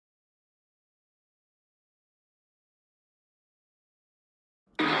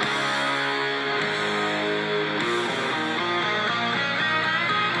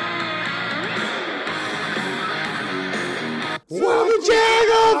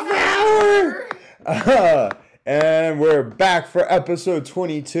Jag of Power! And we're back for episode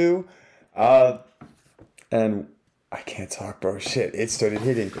 22. And I can't talk, bro. Shit, it started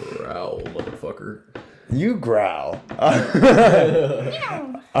hitting. Growl, motherfucker. You growl.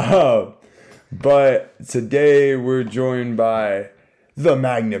 But today we're joined by the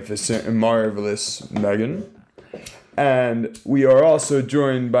magnificent and marvelous Megan. And we are also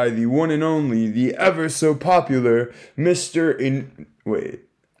joined by the one and only, the ever so popular Mr.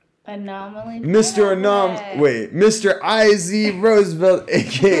 Anomaly. Mr. I.Z. Roosevelt,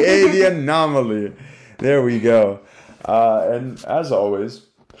 aka the Anomaly. There we go. And as always,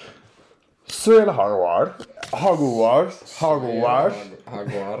 Sir Hogwarts.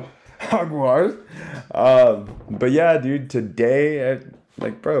 But yeah, dude, today,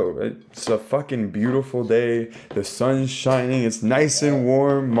 bro, it's a fucking beautiful day. The sun's shining. It's nice and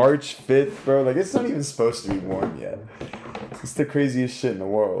warm. March 5th, bro. Like, it's not even supposed to be warm yet. It's the craziest shit in the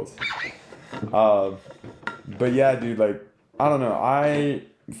world. But yeah, dude, like, I don't know. I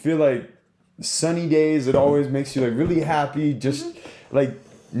feel like sunny days, it always makes you, like, really happy. Just, like,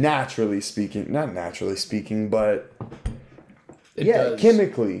 naturally speaking. Not naturally speaking, but...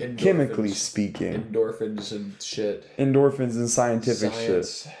 chemically speaking. Endorphins and shit. Endorphins and scientific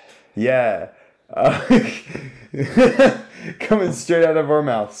shit. Yeah. Coming straight out of our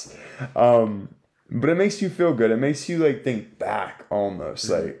mouths. But it makes you feel good. It makes you, like, think back almost.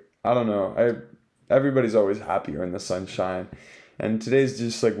 Mm-hmm. Like, I don't know. Everybody's always happier in the sunshine. And today's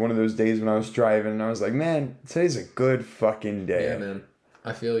just, like, one of those days when I was driving and I was like, man, today's a good fucking day. Yeah, man.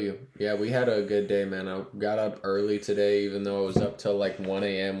 I feel you. Yeah, we had a good day, man. I got up early today, even though I was up till like 1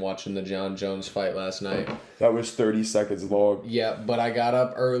 a.m. watching the John Jones fight last night. That was 30 seconds long. Yeah, but I got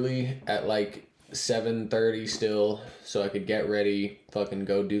up early at like 7:30 still, so I could get ready, fucking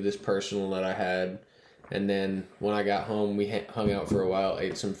go do this personal that I had. And then when I got home, we hung out for a while,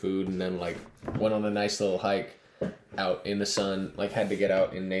 ate some food, and then like went on a nice little hike out in the sun. Like, had to get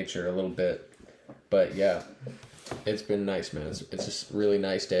out in nature a little bit. But yeah. It's been nice, man. It's just a really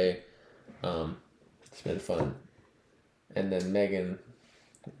nice day. It's been fun. And then Megan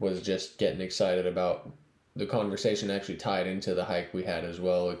was just getting excited about the conversation actually tied into the hike we had as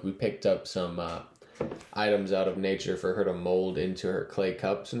well. Like, we picked up some items out of nature for her to mold into her clay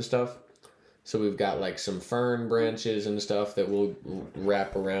cups and stuff. So we've got like some fern branches and stuff that we'll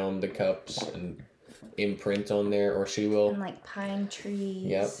wrap around the cups and imprint on there, or she will. And like pine trees.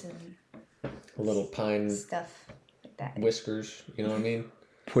 Yep. And a little pine stuff. Whiskers, you know what I mean?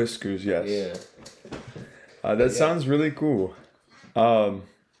 Whiskers, yes. Yeah. That sounds really cool.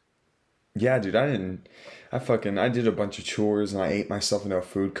 Yeah, dude, I did a bunch of chores and I ate myself into a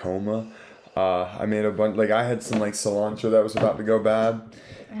food coma. I made a bunch, like, I had some, like, cilantro that was about to go bad.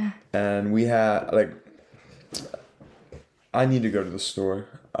 And we had, like, I need to go to the store.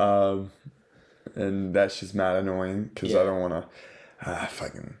 And that's just mad annoying because I don't want to,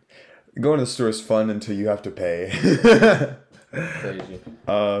 going to the store is fun until you have to pay. Crazy.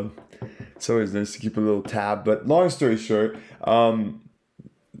 It's always nice to keep a little tab. But long story short,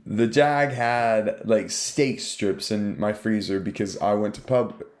 the Jag had like steak strips in my freezer because I went to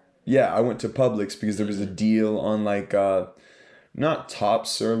Publix because there was a deal on like not top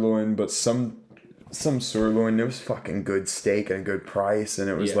sirloin but some sirloin. It was fucking good steak and a good price, and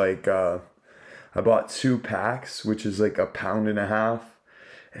it was like I bought 2 packs, which is like 1.5 pounds.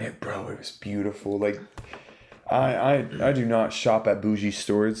 And it was beautiful. Like, I do not shop at bougie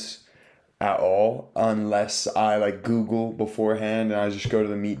stores at all unless I, like, Google beforehand and I just go to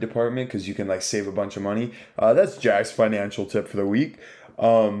the meat department because you can, like, save a bunch of money. That's Jack's financial tip for the week.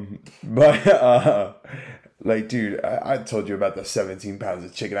 Like, dude, I told you about the 17 pounds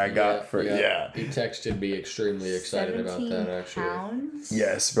of chicken I got for. He texted me extremely excited about that, actually. Pounds?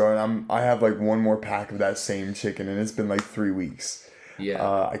 Yes, bro. And I have, like, 1 more pack of that same chicken, and it's been, like, 3 weeks.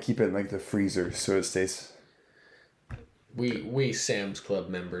 Yeah. I keep it in, like, the freezer so it stays. We Sam's Club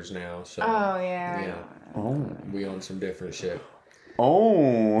members now, so. Oh, yeah. Yeah. Oh. We own some different shit.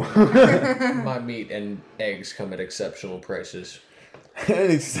 Oh. My meat and eggs come at exceptional prices.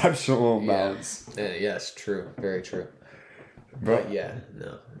 And exceptional amounts. Yeah. Yes, true. Very true. Bro. But yeah,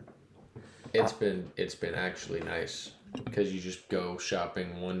 no. It's been actually nice because you just go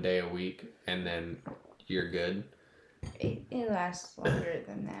shopping 1 day a week and then you're good. It lasts longer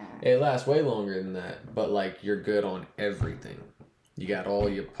than that. It lasts way longer than that, but like you're good on everything. You got all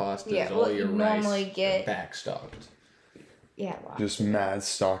your pastas, all your rice backstocked. Yeah, just mad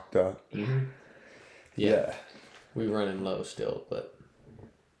stocked up. Mm-hmm. Yeah. We running low still, but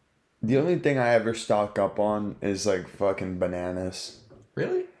the only thing I ever stock up on is like fucking bananas.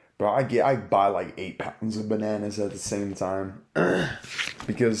 Really? Bro, I buy like 8 pounds of bananas at the same time.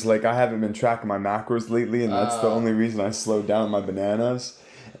 Because like I haven't been tracking my macros lately, and that's the only reason I slowed down my bananas.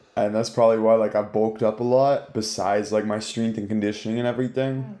 And that's probably why like I bulked up a lot, besides like my strength and conditioning and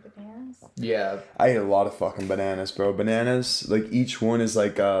everything. Bananas. Yeah. I ate a lot of fucking bananas, bro. Bananas, like each one is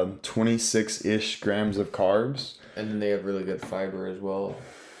like 26-ish grams of carbs. And then they have really good fiber as well.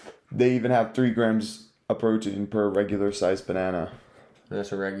 They even have 3 grams of protein per regular sized banana. And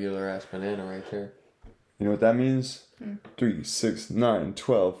that's a regular ass banana right there. You know what that means? 3, 6, 9,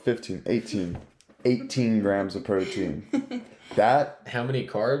 12, 15, 18. 18 grams of protein. That... How many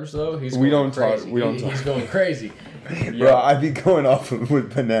carbs though? He's we going don't crazy. talk. We don't talk. He's going crazy. Bro, I be going off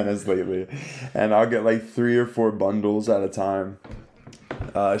with bananas lately, and I'll get like 3 or 4 bundles at a time.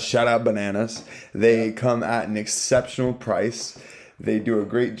 Shout out Bananas. They come at an exceptional price. They do a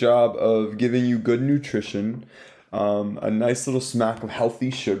great job of giving you good nutrition, a nice little smack of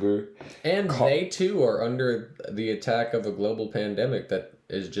healthy sugar. And they too are under the attack of a global pandemic that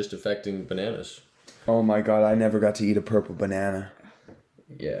is just affecting bananas. Oh my god, I never got to eat a purple banana.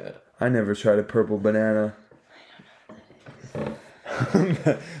 Yeah. I never tried a purple banana.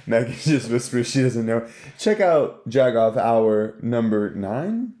 Megan just whispers she doesn't know. Check out Jagoff Hour number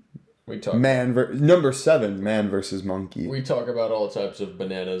 9. We talk number 7, Man versus Monkey. We talk about all types of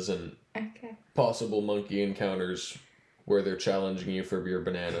bananas and possible monkey encounters where they're challenging you for your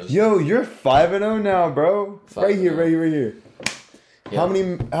bananas. Yo, you're 5-0 now, bro. 5-0. Right here. Yeah.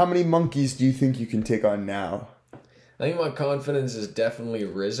 How many monkeys do you think you can take on now? I think my confidence has definitely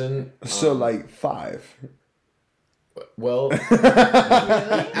risen. So like 5. Well,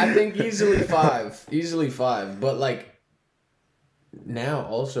 I think easily 5. Easily 5. But like now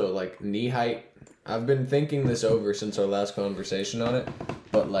also like knee height. I've been thinking this over since our last conversation on it.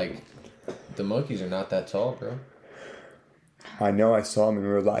 But like the monkeys are not that tall, bro. I know, I saw him in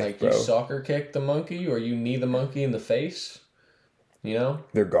real life, Like bro. you soccer kick the monkey or you knee the monkey in the face. You know?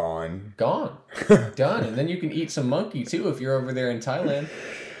 They're gone. Gone. Done. And then you can eat some monkey too if you're over there in Thailand.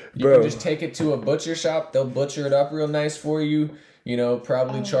 You Bro. can just take it to a butcher shop. They'll butcher it up real nice for you. You know,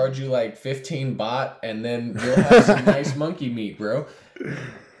 probably charge you like 15 baht, and then you'll have some nice monkey meat, bro.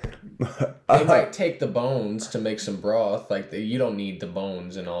 They might take the bones to make some broth. Like, you don't need the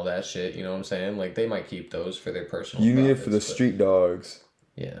bones and all that shit. You know what I'm saying? Like, they might keep those for their personal You need it for the profits, but- street dogs.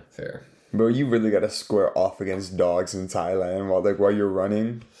 Yeah, fair. Bro, you really gotta square off against dogs in Thailand while you're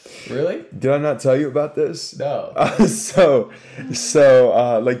running. Really? Did I not tell you about this? No. So,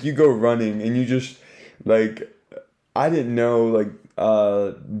 like you go running and you just like, I didn't know like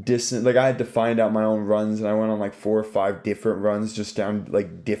distance. Like I had to find out my own runs, and I went on like 4 or 5 different runs just down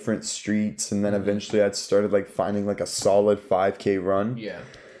like different streets, and then eventually I'd started like finding like a solid 5K run. Yeah.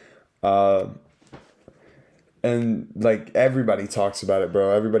 And like everybody talks about it,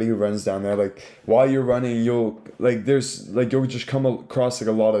 bro. Everybody who runs down there, like while you're running, you'll just come across like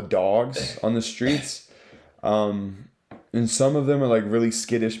a lot of dogs on the streets, and some of them are like really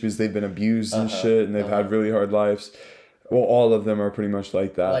skittish because they've been abused and shit, and they've had really hard lives. Well, all of them are pretty much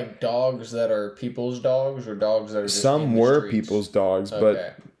like that. Like dogs that are people's dogs, or dogs that are just Some in the were streets? people's dogs,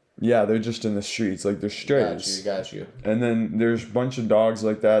 but yeah, they're just in the streets, like they're strays. Got you. And then there's a bunch of dogs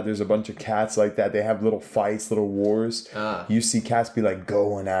like that. There's a bunch of cats like that. They have little fights, little wars. You see cats be like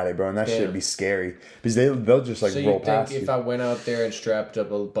going at it, bro, and that shit be scary because they'll just like roll past you. So you think if I went out there and strapped up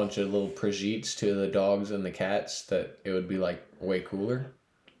a bunch of little Brigittes to the dogs and the cats, that it would be like way cooler?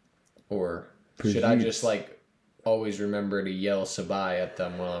 Or should I just like always remember to yell Sabai at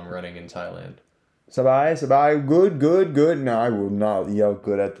them while I'm running in Thailand? Sabai, good. No, I will not yell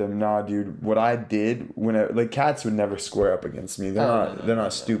good at them. Nah, dude. What I did like cats would never square up against me. They're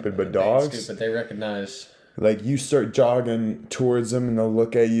not stupid, but dogs. Stupid. They recognize. Like you start jogging towards them and they'll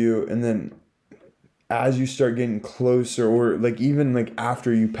look at you, and then as you start getting closer, or like even like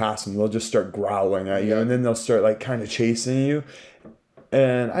after you pass them, they'll just start growling at you, and then they'll start like kind of chasing you.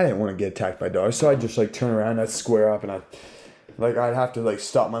 And I didn't want to get attacked by dogs, so I'd just like turn around, I'd square up, and I'd have to like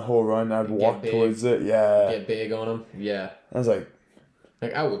stop my whole run. I'd walk towards it. Yeah. Get big on them. Yeah. I was like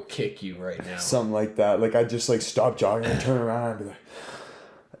I would kick you right now. Something like that. Like I'd just like stop jogging and turn around and be like,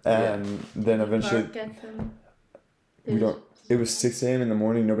 and then eventually Bark at them. we don't. It was 6 a.m. in the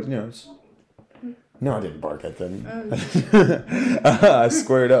morning. Nobody knows. No, I didn't bark at them. I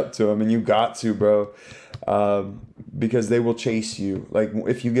squared up to them, and you got to, bro. Because they will chase you. Like,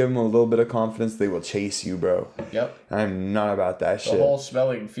 if you give them a little bit of confidence, they will chase you, bro. Yep. I'm not about that shit. The whole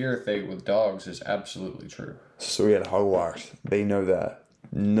smelling fear thing with dogs is absolutely true. So we had hogwash. They know that.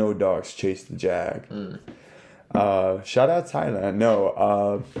 No dogs chase the jag. Shout out Thailand.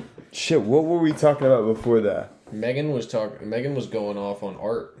 No. Shit, what were we talking about before that? Megan was going off on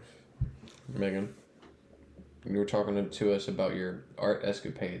art. Megan. You were talking to us about your art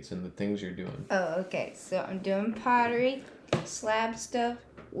escapades and the things you're doing. Oh, okay. So I'm doing pottery, slab stuff,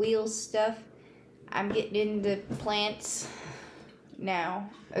 wheel stuff. I'm getting into plants now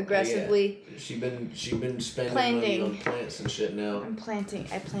aggressively. Yeah. She been spending Planting. money on plants and shit now. I'm planting.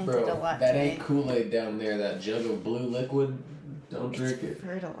 I planted Bro, a lot that today. ain't Kool-Aid down there. That jug of blue liquid. Don't drink it.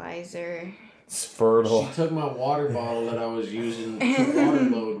 Fertilizer. It's fertile. She took my water bottle that I was using to water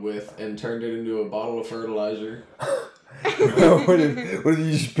load with and turned it into a bottle of fertilizer. what if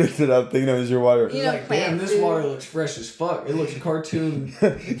you just picked it up thinking it was your water? It's like, damn, this water looks fresh as fuck. It looks cartoon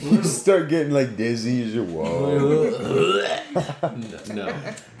You blue. start getting like dizzy. You're whoa. No,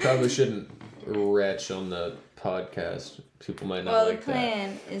 probably shouldn't retch on the podcast. People might not Well, like the that.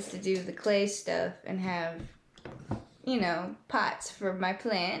 plan is to do the clay stuff and have, pots for my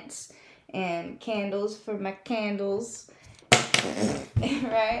plants and candles for my candles.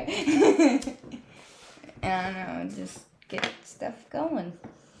 Right? I don't know, just get stuff going.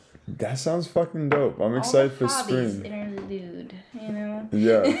 That sounds fucking dope. I'm All excited the for hobbies spring. interlude, you know?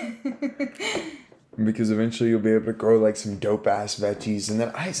 Yeah. Because eventually you'll be able to grow like some dope ass veggies, and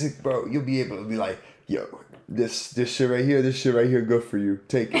then Isaac, bro, you'll be able to be like, yo, this shit right here, good for you.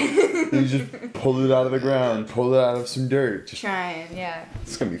 Take it. And you just pull it out of the ground, pull it out of some dirt. Just, Trying, yeah.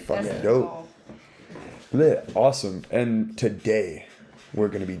 it's gonna be fucking That's the dope. goal. Lit, awesome. And today we're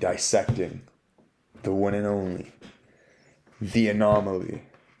gonna be dissecting the one and only, the anomaly.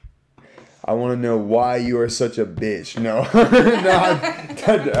 I want to know why you are such a bitch. No, I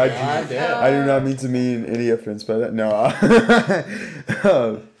do not mean to mean any offense by that. No,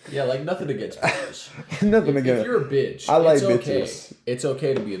 Yeah, like nothing against bitches. nothing If against. you're a bitch, I like it's okay. bitches. It's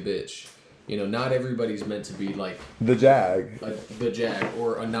okay to be a bitch. You know, not everybody's meant to be like The Jag. the Jag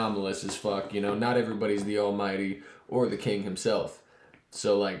or anomalous as fuck. You know, not everybody's the Almighty or the King himself.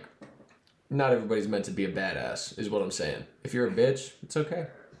 So like, not everybody's meant to be a badass. Is what I'm saying. If you're a bitch, it's okay.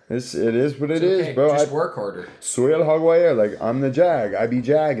 It is what it is, Okay, bro. just work harder. Soy el Haguayer, like I'm the Jag. I be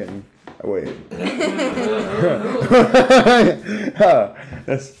jagging. Wait.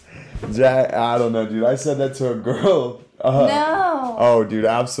 That's Jag. I don't know, dude. I said that to a girl. No! Oh, dude,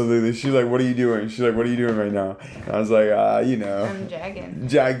 absolutely. She's like, "What are you doing?" She's like, "What are you doing right now?" And I was like, I'm jagging.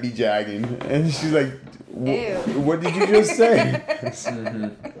 Jag be jagging. And she's like, Ew. "What did you just say?"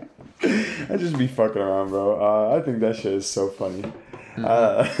 I just be fucking around, bro. I think that shit is so funny.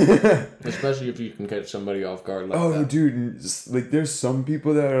 Especially if you can catch somebody off guard like Oh, that. dude, like there's some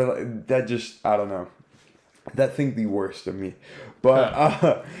people that are like that. Just I don't know, that think the worst of me. But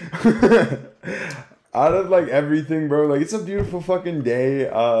out of like everything, bro, like it's a beautiful fucking day.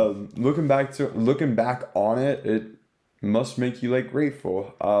 Looking back on it, it must make you like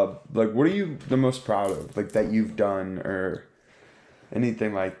grateful. Like what are you the most proud of, like that you've done or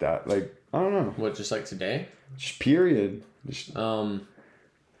anything like that? Like I don't know. What, just like today? Just period. Just,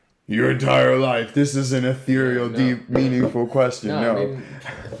 your entire life. This is an ethereal, No. deep, meaningful question. No. I mean,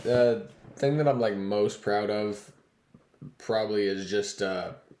 the thing that I'm like most proud of probably is just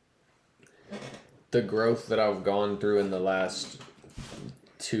the growth that I've gone through in the last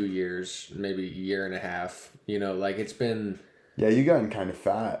 2 years, maybe year and a half. You know, like it's been. Yeah, you gotten kind of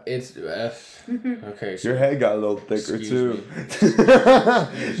fat. It's okay. So Your head got a little thicker Excuse too. me.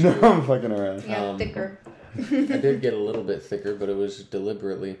 No, I'm fucking around. Yeah, thicker. I did get a little bit thicker, but it was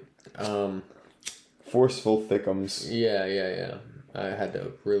deliberately. Forceful thickums. Yeah. I had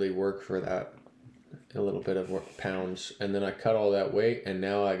to really work for that. A little bit of pounds, and then I cut all that weight, and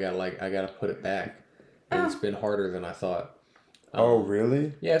now I gotta put it back, and it's been harder than I thought. Oh,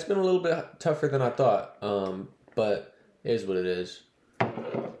 really? Yeah, it's been a little bit tougher than I thought. But it is what it is.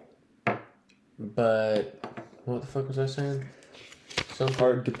 But what the fuck was I saying? Something.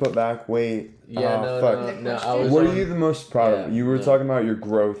 Hard to put back weight. Yeah, fuck. no. I was What are on- you the most proud of? Yeah, You were no. talking about your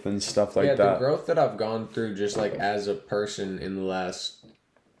growth and stuff like yeah, that. the growth that I've gone through just like as a person in the last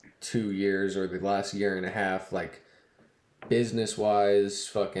 2 years or the last year and a half, like business wise,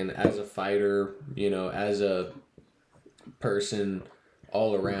 fucking as a fighter, you know, as a person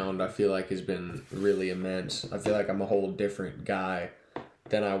all around, I feel like has been really immense. I feel like I'm a whole different guy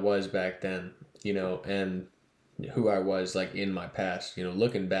than I was back then, you know, and who I was like in my past, you know,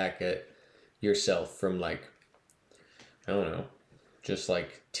 looking back at yourself from like, I don't know, just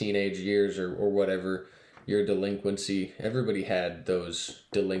like teenage years or whatever, your delinquency. Everybody had those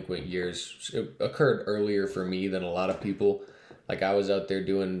delinquent years. It occurred earlier for me than a lot of people. Like I was out there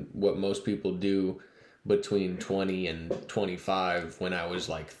doing what most people do between 20 and 25 when I was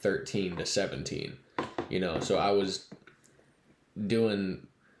like 13 to 17, you know, so I was doing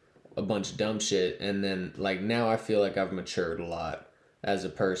a bunch of dumb shit, and then like now I feel like I've matured a lot. as a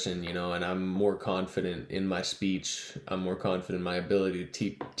person, you know, and I'm more confident in my speech. I'm more confident in my ability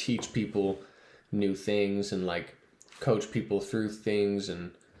to teach people new things and like coach people through things,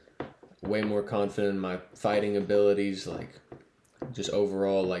 and way more confident in my fighting abilities. Like just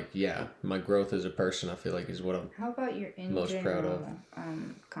overall, like, yeah, my growth as a person, I feel like, is what I'm How about your in most proud of.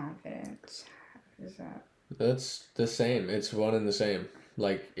 confidence? Is that? That's the same. It's one and the same.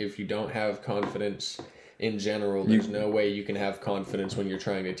 Like, if you don't have confidence in general, there's no way you can have confidence when you're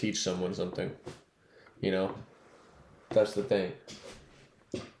trying to teach someone something. You know? That's the thing.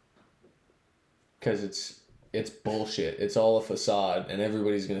 Because it's bullshit. It's all a facade, and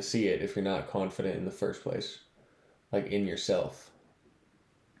everybody's going to see it if you're not confident in the first place. Like, in yourself.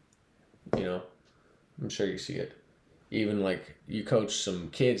 You know? I'm sure you see it. Even like you coach some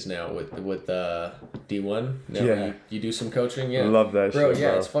kids now with D1. Now Yeah. you do some coaching. Yeah, I love that bro. shit,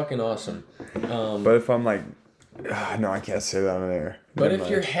 Yeah, bro. it's fucking awesome. But if I'm like, no, I can't say that on air. But if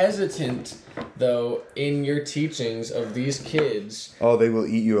you're hesitant, though, in your teachings of these kids, oh, they will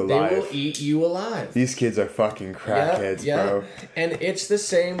eat you alive. they will eat you alive. These kids are fucking crackheads, bro. And it's the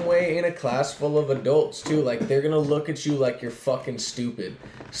same way in a class full of adults, too. Like, they're gonna look at you like you're fucking stupid.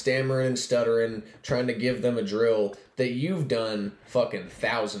 Stammering and stuttering, trying to give them a drill that you've done fucking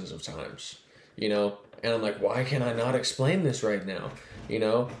thousands of times. You know? And I'm like, why can I not explain this right now? You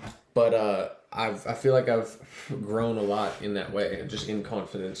know? But, I feel like I've grown a lot in that way, just in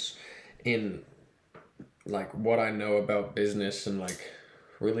confidence in like what I know about business and like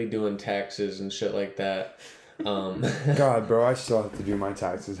really doing taxes and shit like that. God, bro, I still have to do my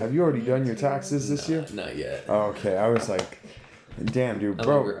taxes. Have you already done your taxes this year? Not yet. Oh, okay, I was like, damn, dude, I'm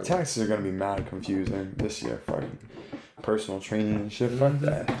bro, gonna- taxes are gonna be mad confusing this year. Fucking personal training and shit. Fuck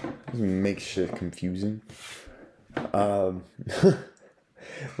that. Doesn't make shit confusing.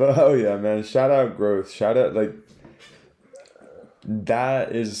 But oh yeah, man! Shout out growth. Shout out like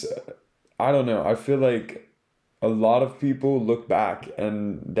that is. I don't know. I feel like a lot of people look back,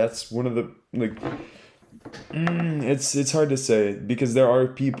 and that's one of the like. It's hard to say because there are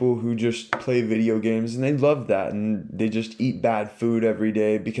people who just play video games and they love that, and they just eat bad food every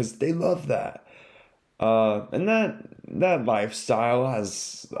day because they love that. And that lifestyle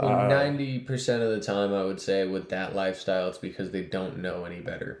has 90% of the time, I would say, with that lifestyle, it's because they don't know any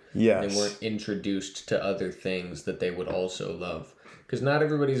better. Yes. They weren't introduced to other things that they would also love. Because not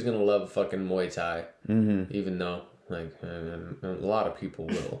everybody's gonna love fucking Muay Thai, even though like a lot of people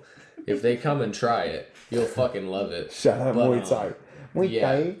will. If they come and try it, you'll fucking love it. Shout out Muay Thai. Muay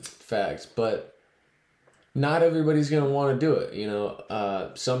Thai. Facts. But not everybody's gonna want to do it, you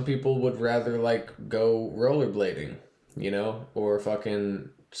know. Some people would rather like go rollerblading, you know, or fucking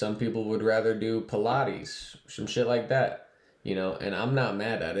some people would rather do Pilates, some shit like that, you know. And I'm not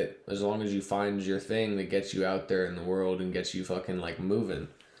mad at it as long as you find your thing that gets you out there in the world and gets you fucking like moving.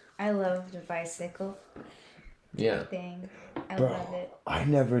 I love the bicycle Yeah. thing. I Bro, love it. I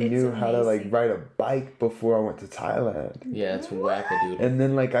never It's knew how to like amazing. ride a bike before I went to Thailand. Yeah, it's wackadoodle. And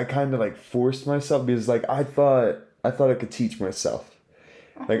then like I kind of like forced myself because like I thought I could teach myself.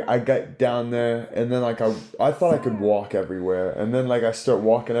 Like I got down there and then like I thought I could walk everywhere, and then like I start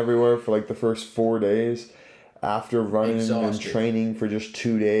walking everywhere for like the first 4 days after running and Exhausted. training for just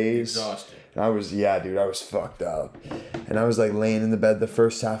 2 days. Exhausted. And I was fucked up. And I was like laying in the bed the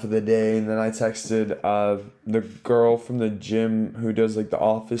first half of the day, and then I texted the girl from the gym who does like the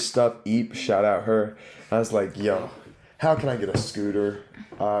office stuff, Eep, shout out her. I was like, yo, how can I get a scooter?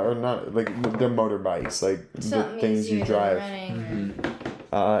 Or not, like they're motorbikes, like Something the things you easier than drive. running.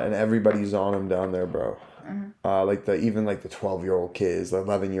 And everybody's on them down there, bro. Like even like the 12-year-old kids, the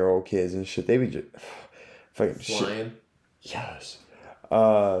 11-year-old kids and shit, they be just fucking shit. Flying. Yes.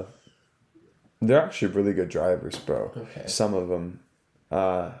 They're actually really good drivers, bro. Okay. Some of them.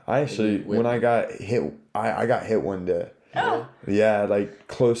 I actually, when I got hit, I got hit one day. Oh. Yeah, like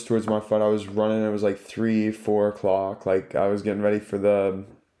close towards my front. I was running. It was like 3-4 o'clock. Like I was getting ready for the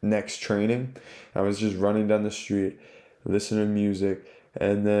next training. I was just running down the street, listening to music,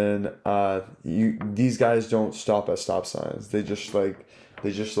 and then these guys don't stop at stop signs. They just like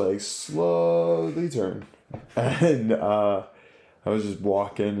slowly turn, and I was just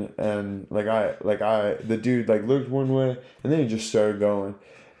walking, and the dude like looked one way, and then he just started going,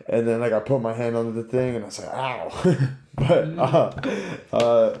 and then like I put my hand under the thing, and I was like, ow. But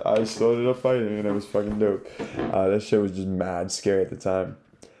I still ended up fighting, and it was fucking dope. That shit was just mad scary at the time.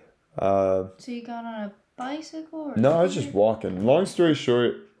 So you got on a bicycle? Or No, I was just walking. Long story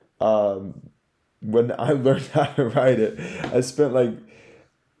short, when I learned how to ride it, I spent like,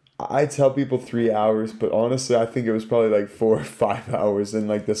 I tell people 3 hours, but honestly, I think it was probably like 4 or 5 hours in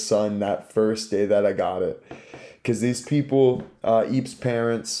like the sun that first day that I got it. because these people, Eep's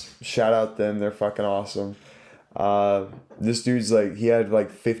parents, shout out them, they're fucking awesome. This dude's like, he had like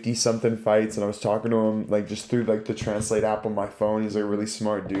 50 something fights, and I was talking to him like just through like the translate app on my phone. He's like a really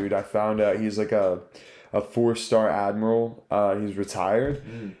smart dude. I found out he's like a 4-star admiral. He's retired,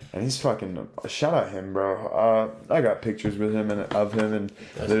 and he's fucking, shout out him, bro. I got pictures with him and of him, and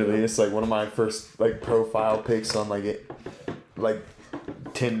that's literally cool. It's like one of my first like profile pics on like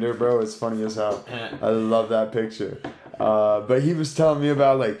Tinder, bro. It's funny as hell. I love that picture. But he was telling me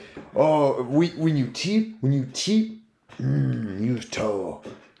about like, oh, when you cheat, use toe.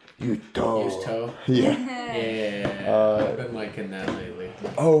 Use toe. Yeah. I've been liking that lately.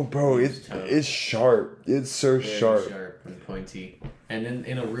 Oh, bro, it's sharp. It's so very sharp. Sharp and pointy. And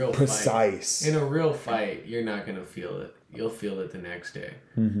in a real precise. In a real fight, you're not gonna feel it. You'll feel it the next day.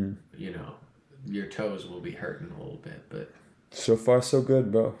 Mm-hmm. You know, your toes will be hurting a little bit, but so far so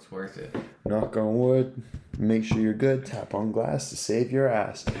good, bro. It's worth it. Knock on wood. Make sure you're good. Tap on glass to save your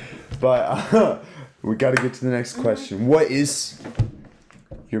ass. But we got to get to the next question. What is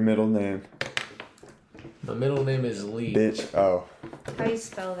your middle name? My middle name is Lee. Bitch. Oh. How do you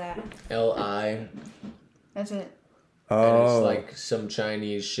spell that? L-I. That's it. Oh. And it's like some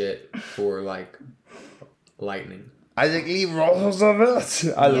Chinese shit for like lightning. Isaac Lee Roosevelt.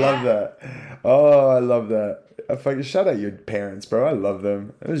 I love that. Oh, I love that. Fucking shout out your parents, bro. I love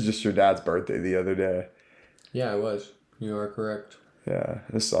them. It was just your dad's birthday the other day. Yeah, it was. You are correct. Yeah,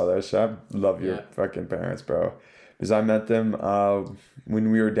 I saw that shit. I love your fucking parents, bro. Because I met them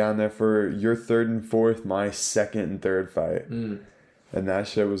when we were down there for your 3rd and 4th, my 2nd and 3rd fight. And that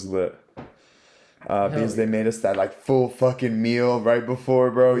shit was lit. Because they made us that like full fucking meal right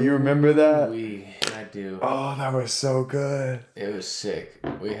before, bro. You remember that? I do. Oh, that was so good. It was sick.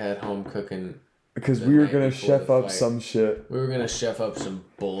 We had home cooking. Because we were going to chef up some shit. We were going to chef up some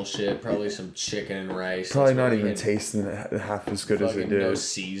bullshit. Probably some chicken and rice. Probably not even tasting half as good as it did. No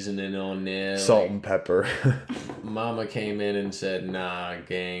seasoning on it. Salt and pepper. Mama came in and said, nah,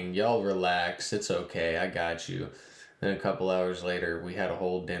 gang, y'all relax. It's okay. I got you. Then a couple hours later, we had a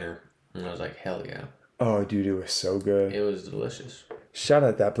whole dinner. And I was like, hell yeah. Oh, dude, it was so good. It was delicious. Shout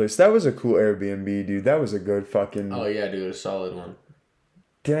out that place. That was a cool Airbnb, dude. That was a good fucking... Oh, yeah, dude. A solid one.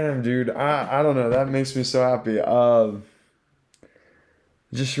 Damn, dude. I don't know. That makes me so happy.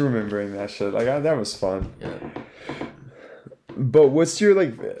 Just remembering that shit. Like, that was fun. Yeah. But what's your,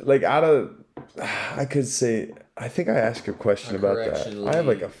 like out of... I could say... I think I asked a question about that. Lee, I have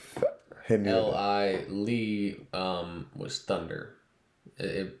like a... Hit me L-I, Lee was thunder.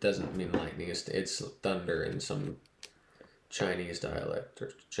 It doesn't mean lightning. It's thunder in some Chinese dialect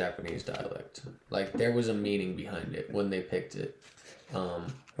or Japanese dialect. Like, there was a meaning behind it when they picked it.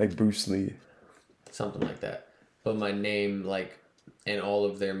 Like Bruce Lee. Something like that. But my name, like, and all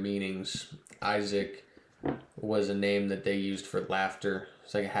of their meanings, Isaac was a name that they used for laughter.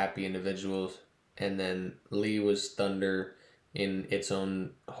 It's like a happy individual. And then Lee was thunder in its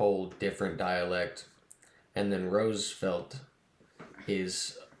own whole different dialect. And then Roosevelt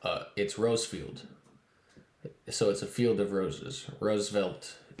is, it's Rosefield. So it's a field of roses.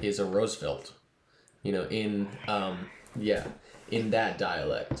 Roosevelt is a Roosevelt. You know, in that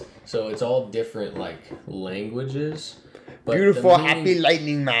dialect. So it's all different, like, languages. But beautiful, happy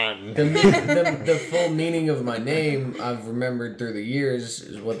lightning man. The full meaning of my name, I've remembered through the years,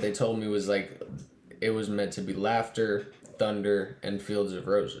 is what they told me was, like, it was meant to be laughter, thunder, and fields of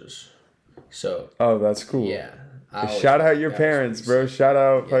roses. So. Oh, that's cool. Yeah. Shout out your parents, bro. Shout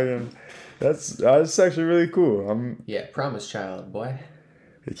out fucking... That's actually really cool. Yeah, promise child, boy.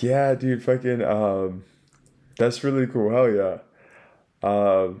 Yeah, dude, fucking... That's really cool. Hell yeah.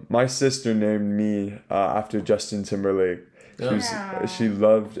 My sister named me after Justin Timberlake. She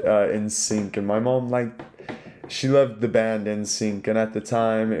loved NSYNC, and my mom she loved the band NSYNC, and at the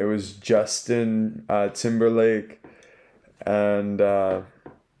time it was Justin Timberlake, and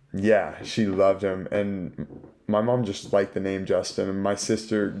yeah, she loved him, and my mom just liked the name Justin, and my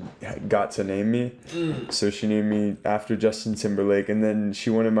sister got to name me, so she named me after Justin Timberlake, and then she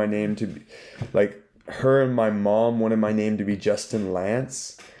wanted my name to be her and my mom wanted my name to be Justin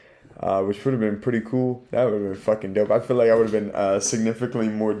Lance, which would have been pretty cool. That would have been fucking dope. I feel like I would have been significantly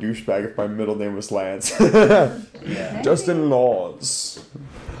more douchebag if my middle name was Lance. Yeah. Justin Lance.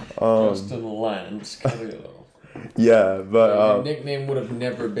 Justin Lance. Yeah, but... your nickname would have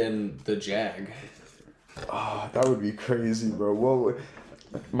never been the Jag. Oh, that would be crazy, bro. Well,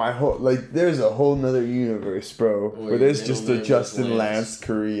 my whole there's a whole nother universe, bro, where there's just a Justin Lance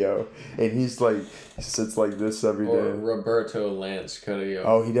Carrillo, and he sits like this every day. Or Roberto Lance Carrillo.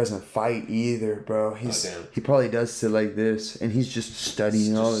 Oh, he doesn't fight either, bro. He probably does sit like this, and he's just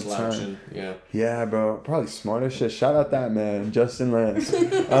studying all the time. Yeah. Yeah, bro. Probably smart as shit. Shout out that man, Justin Lance.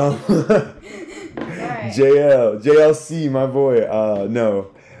 JLC, my boy.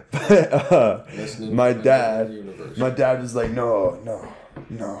 No. My dad was like, no.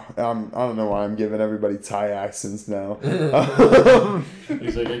 I don't know why I'm giving everybody Thai accents now.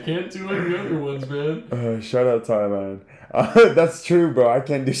 He's like, I can't do any other ones, man. Shout out Thailand. That's true, bro. I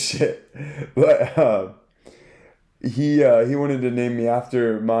can't do shit. But he wanted to name me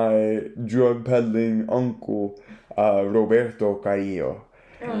after my drug peddling uncle, Roberto Carrillo.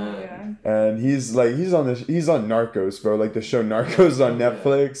 Oh my god. And he's on Narcos, bro. Like the show Narcos on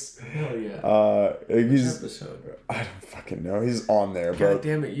Netflix. Hell yeah. He's episode. I don't fucking know. He's on there, bro. God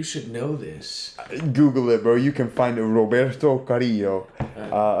damn it, you should know this. Google it, bro. You can find it, Roberto Carrillo.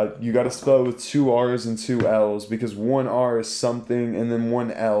 You gotta spell it with 2 R's and 2 L's because 1 R is something and then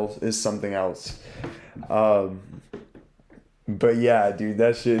 1 L is something else. But yeah, dude,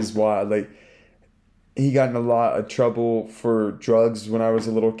 that shit is wild. Like, he got in a lot of trouble for drugs when I was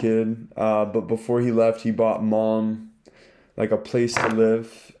a little kid. But before he left, he bought Mom like a place to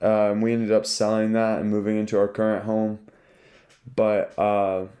live. We ended up selling that and moving into our current home. But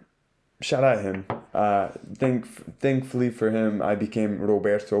shout out him. Thankfully for him, I became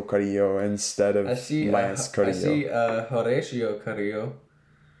Roberto Carrillo instead of Lance Carrillo. I see Horatio Carrillo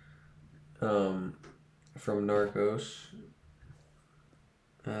from Narcos.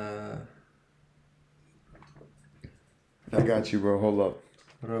 I got you, bro. Hold up.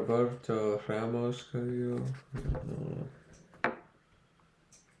 Roberto Ramos Carrillo.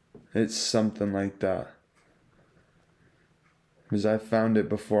 It's something like that. Because I found it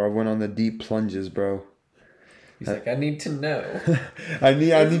before I went on the deep plunges, bro. He's like, I need to know. I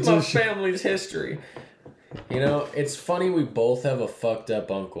need my family's history. You know, it's funny we both have a fucked up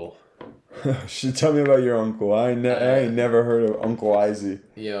uncle. Tell me about your uncle. I ain't never heard of Uncle Izzy.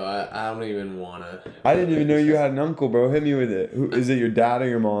 Yo, I don't even wanna. I didn't even know you had an uncle, bro. Hit me with it. Is it your dad or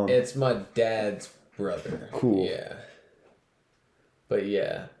your mom? It's my dad's brother. Cool. Yeah. But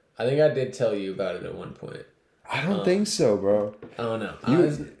yeah, I think I did tell you about it at one point. I don't think so, bro. I don't know.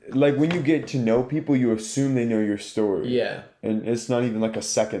 Like when you get to know people, you assume they know your story. Yeah. And it's not even like a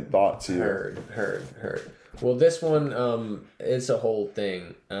second thought to you. Heard. Well, this one, it's a whole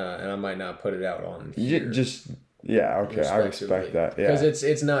thing, and I might not put it out on here. Okay, I respect that. Yeah. Because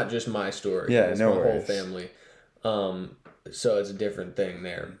it's not just my story. Yeah, it's no my worries. whole family. So it's a different thing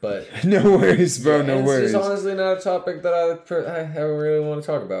there. But no worries, bro. No worries. It's honestly not a topic that I really want to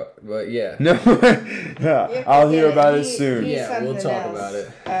talk about. But yeah. No. Yeah, I'll hear about it soon. Yeah, we'll talk about it.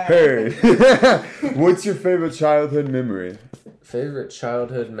 Heard. What's your favorite childhood memory? Favorite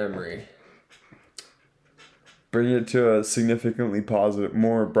childhood memory? Bring it to a significantly positive,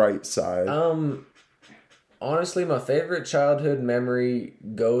 more bright side. Honestly, my favorite childhood memory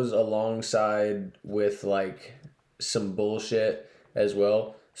goes alongside with like some bullshit as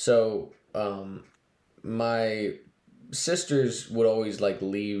well. So, my sisters would always like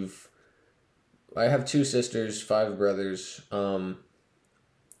leave. I have 2 sisters, 5 brothers,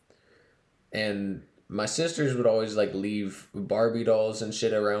 and my sisters would always like leave Barbie dolls and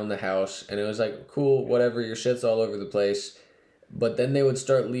shit around the house, and it was like, cool, whatever, your shit's all over the place. But then they would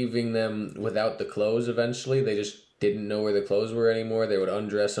start leaving them without the clothes eventually. They just didn't know where the clothes were anymore. They would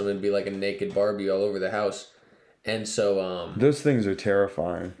undress them and be like a naked Barbie all over the house. And so those things are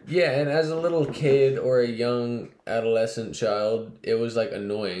terrifying. Yeah, and as a little kid or a young adolescent child, it was like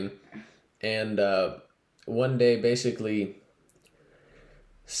annoying. And one day, basically,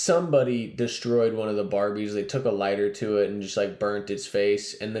 somebody destroyed one of the Barbies. They took a lighter to it and just like burnt its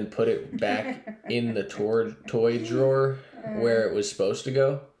face and then put it back in the toy drawer where it was supposed to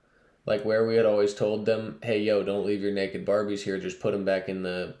go. Like where we had always told them, hey, yo, don't leave your naked Barbies here. Just put them back in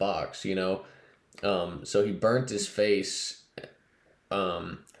the box, you know? So he burnt his face.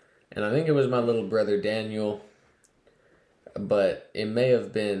 And I think it was my little brother Daniel, but it may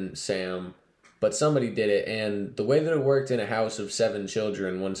have been Sam. But somebody did it, and the way that it worked in a house of 7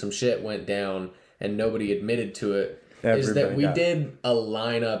 children, when some shit went down and nobody admitted to it, is that we did a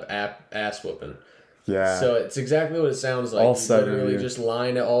lineup ass whooping. Yeah. So it's exactly what it sounds like. All 7 literally of you. just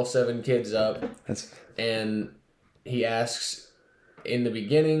line all 7 kids up. And he asks in the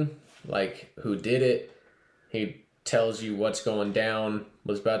beginning, like, who did it. He tells you what's going down,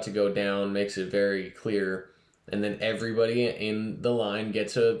 what's about to go down, makes it very clear. And then everybody in the line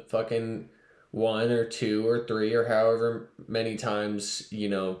gets a fucking one or two or three or however many times, you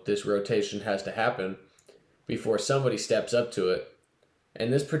know, this rotation has to happen before somebody steps up to it.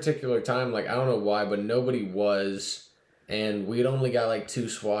 And this particular time, like, I don't know why, but nobody was, and we'd only got like 2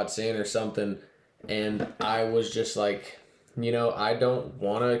 swats in or something, and I was just like, you know, I don't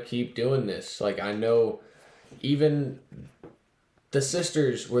want to keep doing this. Like, I know even the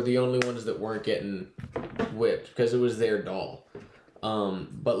sisters were the only ones that weren't getting whipped because it was their doll.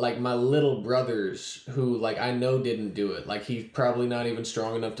 But like my little brothers who like I know didn't do it. Like he's probably not even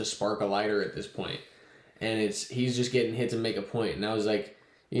strong enough to spark a lighter at this point. And he's just getting hit to make a point. And I was like,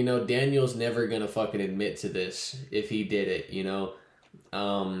 you know, Daniel's never gonna fucking admit to this if he did it, you know?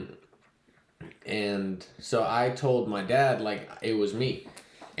 And so I told my dad like it was me.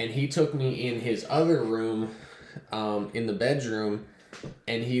 And he took me in his other room, in the bedroom,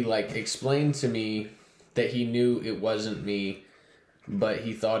 and he like explained to me that he knew it wasn't me, but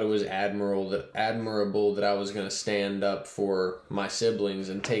he thought it was admirable that I was gonna stand up for my siblings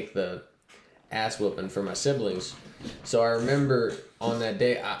and take the ass whooping for my siblings. So I remember on that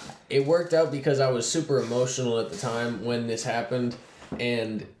day, it worked out because I was super emotional at the time when this happened,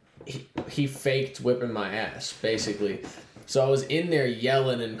 and he faked whipping my ass basically. So I was in there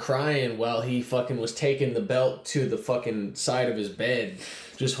yelling and crying while he fucking was taking the belt to the fucking side of his bed,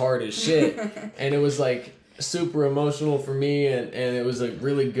 just hard as shit. And it was like super emotional for me, and it was a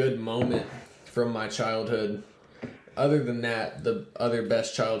really good moment from my childhood. Other than that, the other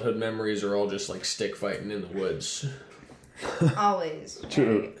best childhood memories are all just like stick fighting in the woods. Always.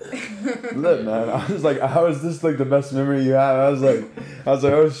 True. Look, man, I was like, how is this like the best memory you have? I was like,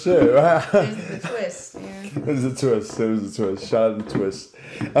 oh shit. There's the twist, yeah. It was a twist. Shout out to Twist.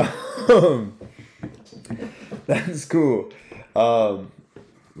 That's cool. But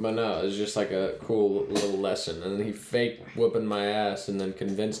no, it was just like a cool little lesson. And then he faked whooping my ass and then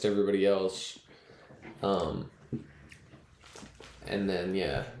convinced everybody else. And then,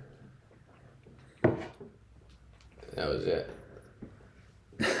 yeah. That was it.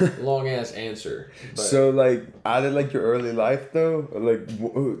 Long ass answer. But So like out of like your early life though,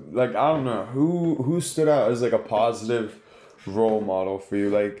 like I don't know who stood out as like a positive role model for you.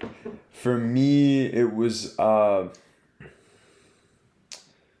 Like for me, it was so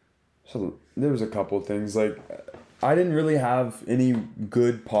there was a couple things. Like I didn't really have any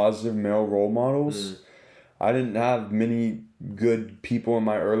good positive male role models. I didn't have many good people in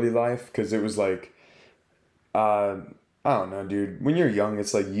my early life because it was like I don't know, dude. When you're young,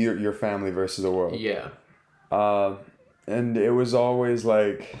 it's like your family versus the world. yeah. And it was always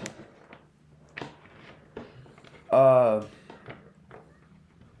like, I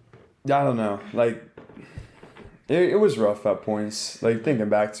don't know, like, it was rough at points, like, thinking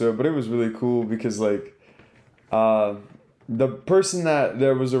back to it, but it was really cool because, like, the person that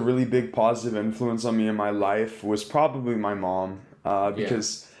there was a really big positive influence on me in my life was probably my mom,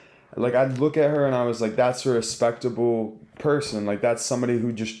 because... Like, I'd look at her and I was like, that's a respectable person. Like, that's somebody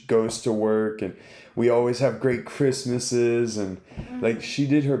who just goes to work, and we always have great Christmases. And, like, she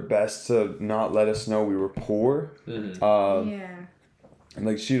did her best to not let us know we were poor. Yeah. And,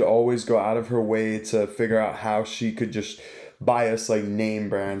 like, she'd always go out of her way to figure out how she could just buy us, like, name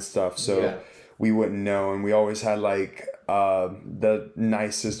brand stuff so we wouldn't know. And we always had, like, the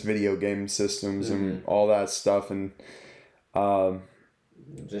nicest video game systems and all that stuff. And,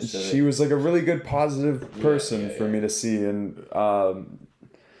 she was like a really good positive person for me to see. And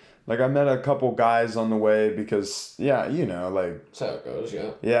like I met a couple guys on the way because you know, like That's how it goes,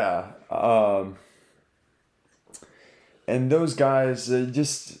 yeah. And those guys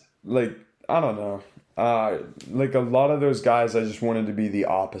just like I don't know, like a lot of those guys I just wanted to be the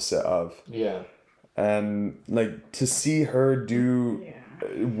opposite of. And like to see her do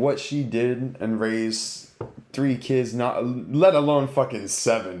what she did and raise 3 kids, not let alone fucking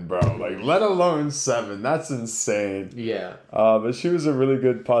 7, bro. Like let alone 7. That's insane. But she was a really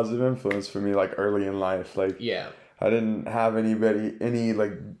good positive influence for me, like early in life. Like I didn't have any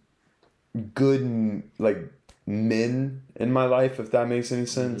like good like men in my life, if that makes any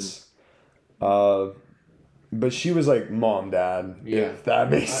sense. But she was like mom, dad, if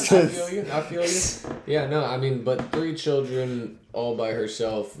that makes sense. I feel you. Yeah, no, I mean, but 3 children all by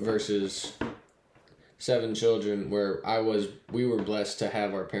herself versus 7 children where we were blessed to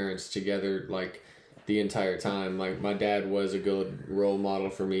have our parents together like the entire time. Like my dad was a good role model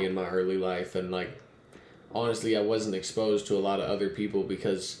for me in my early life, and like honestly I wasn't exposed to a lot of other people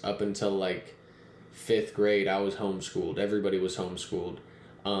because up until like 5th grade I was homeschooled. Everybody was homeschooled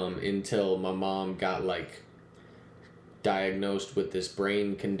until my mom got like diagnosed with this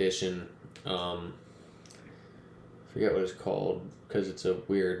brain condition. forget what it's called because it's a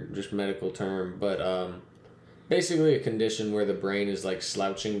weird, just medical term, but basically a condition where the brain is like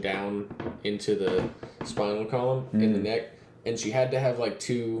slouching down into the spinal column in the neck, and she had to have like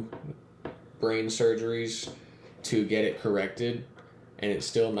 2 brain surgeries to get it corrected, and it's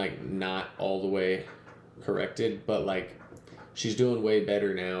still like not all the way corrected, but like she's doing way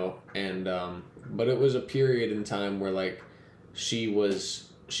better now. And but it was a period in time where like she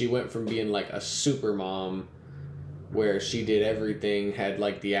went from being like a super mom where she did everything, had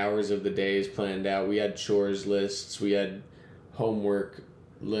like the hours of the days planned out. We had chores lists, we had homework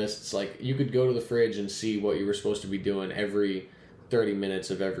lists. Like you could go to the fridge and see what you were supposed to be doing every 30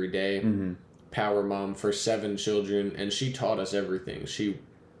 minutes of every day. Mm-hmm. Power mom for 7 children, and she taught us everything. She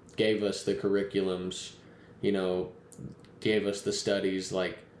gave us the curriculums, you know, gave us the studies.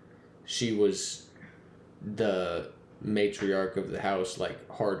 Like she was the matriarch of the house, like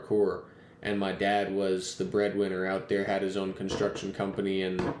hardcore. And my dad was the breadwinner out there, had his own construction company,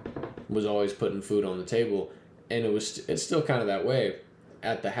 and was always putting food on the table. And it's still kind of that way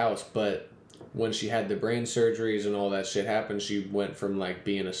at the house. But when she had the brain surgeries and all that shit happened, she went from like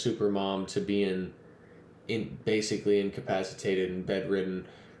being a super mom to being basically incapacitated and bedridden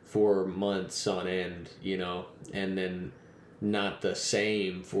for months on end, you know, and then not the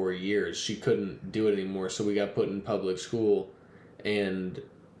same for years. She couldn't do it anymore, so we got put in public school.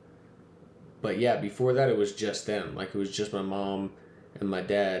 But yeah, before that, it was just them. Like, it was just my mom and my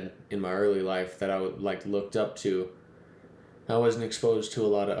dad in my early life that I would, like, looked up to. I wasn't exposed to a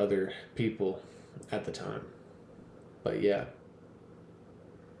lot of other people at the time. But yeah.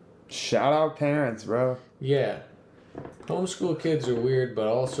 Shout out parents, bro. Yeah. Homeschool kids are weird, but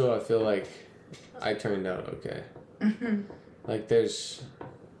also I feel like I turned out okay. Like, I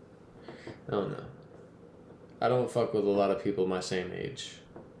don't know. I don't fuck with a lot of people my same age.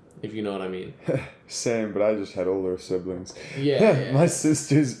 If you know what I mean. Same, but I just had older siblings. Yeah. My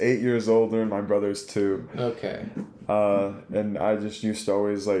sister's 8 years older and my brother's 2. Okay. And I just used to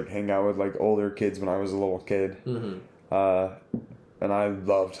always like hang out with like older kids when I was a little kid. Mm-hmm. And I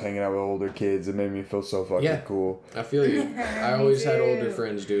loved hanging out with older kids. It made me feel so fucking cool. I feel you. I always had older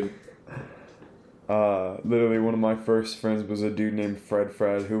friends, dude. Literally one of my first friends was a dude named Fred,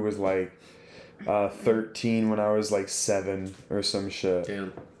 who was like 13 when I was like 7 or some shit.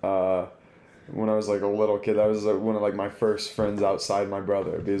 Damn. When I was like a little kid, that was like one of like my first friends outside my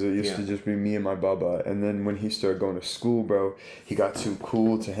brother, because it used to just be me and my bubba. And then when he started going to school, bro, he got too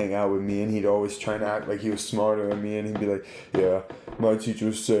cool to hang out with me, and he'd always try to act like he was smarter than me, and he'd be like, yeah, my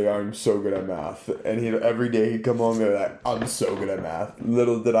teachers say I'm so good at math. And every day he'd come home and be like, I'm so good at math.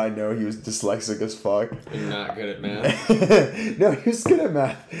 Little did I know he was dyslexic as fuck. You're not good at math? No, he was good at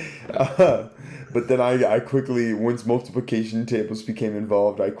math. But then I quickly, once multiplication tables became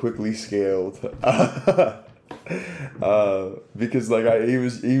involved, I quickly scaled. Because like he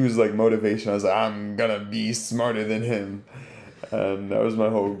was like motivation. I was like, I'm gonna be smarter than him. And that was my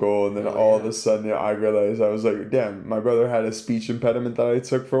whole goal. And then all of a sudden, I realized, I was like, damn, my brother had a speech impediment that I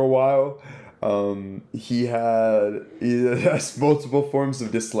took for a while. He has multiple forms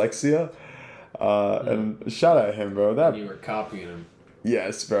of dyslexia. And shout out him, bro. You were copying him.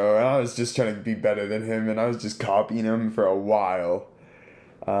 Yes, bro. And I was just trying to be better than him, and I was just copying him for a while.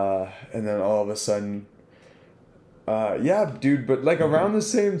 And then all of a sudden, yeah, dude, but like around the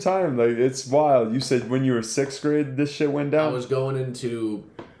same time, like it's wild. You said when you were 6th grade, this shit went down? I was going into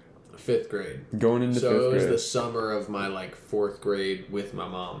 5th grade. Going into 5th grade. So it was the summer of my like 4th grade with my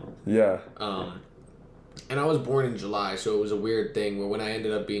mom. Yeah. And I was born in July, so it was a weird thing where when I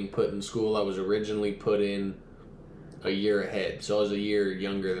ended up being put in school, I was originally put in a year ahead, so I was a year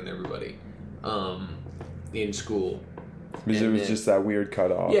younger than everybody in school. Because it was just that weird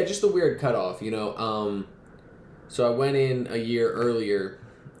cutoff. Yeah, just the weird cutoff, you know. So I went in a year earlier,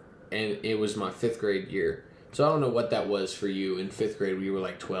 and it was my 5th grade year. So I don't know what that was for you in 5th grade. We were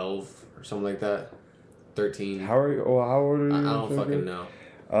like 12 or something like that, 13. How old are you? I don't fucking know.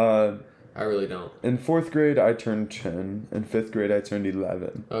 I really don't. In 4th grade, I turned 10. In 5th grade, I turned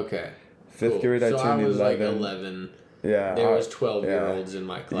 11. Okay. 5th grade, I turned 11. So I was like 11. Yeah. There was 12-year-olds in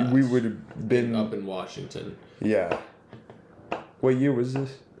my class. We would have been... Up in Washington. Yeah. What year was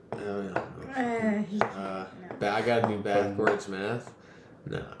this? I don't know. I gotta do backwards math.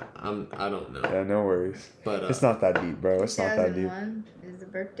 No, I don't know. Yeah, no worries. But it's not that deep, bro. It's not that deep. 2001 is the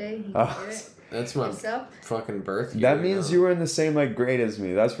birthday. He Oh. did it. That's my Yourself? fucking birth year. That means you were in the same like grade as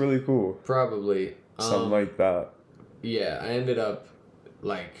me. That's really cool. Probably. Something like that. Yeah, I ended up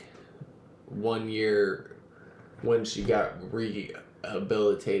like 1 year when she got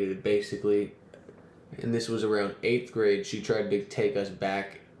rehabilitated, basically. And this was around 8th grade. She tried to take us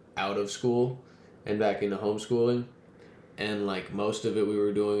back out of school and back into homeschooling. and like most of it we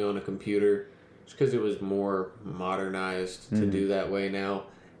were doing on a computer, just because it was more modernized to do that way now.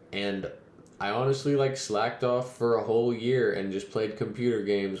 And I honestly like slacked off for a whole year and just played computer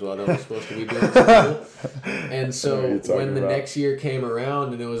games while I was supposed to be doing school. And so when the next year came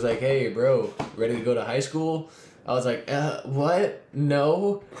around and it was like, hey, bro, ready to go to high school? I was like, what?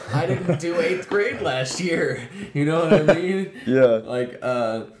 No, I didn't do 8th grade last year. You know what I mean? Yeah. Like,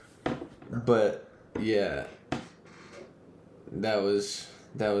 but yeah, that was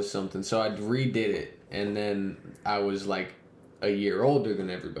something. So I redid it, and then I was like a year older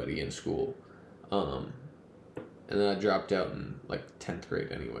than everybody in school. And then I dropped out in like 10th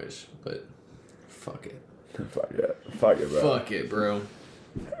grade anyways, but fuck it. Fuck it, bro. Fuck it, bro.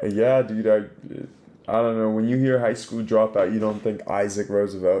 Yeah, dude, I don't know. When you hear high school dropout, you don't think Isaac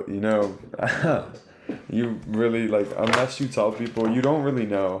Roosevelt, you know? You really, like, unless you tell people, you don't really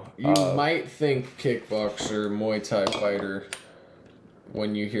know. You might think kickboxer, Muay Thai fighter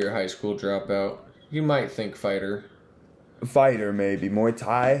when you hear high school dropout. You might think fighter. Fighter, maybe. Muay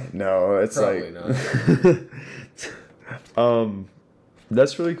Thai? No, it's Probably not.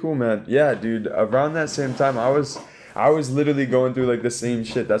 That's really cool, man. Yeah, dude, around that same time, I was literally going through, like, the same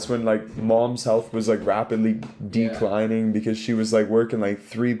shit. That's when, like, mom's health was, like, rapidly declining because she was, like, working, like,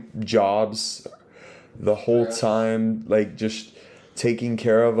 3 jobs the whole time, like, just taking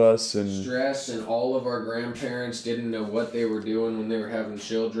care of us. And stress, and all of our grandparents didn't know what they were doing when they were having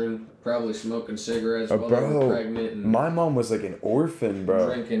children. Probably smoking cigarettes while they were pregnant. And my mom was, like, an orphan, bro.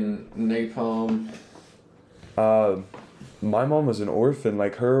 Drinking napalm. My mom was an orphan.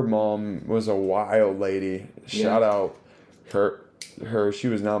 Like, her mom was a wild lady. Shout out her. She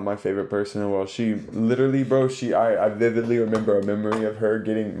was not my favorite person in the world. She literally, bro, I vividly remember a memory of her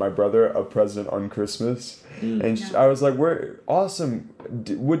getting my brother a present on Christmas. And I was like, "We're awesome.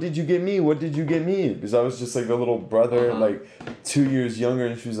 What did you get me? What did you get me?" Because I was just like the little brother, like 2 years younger,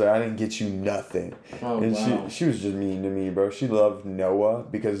 and she was like, "I didn't get you nothing." And she was just mean to me, bro. She loved Noah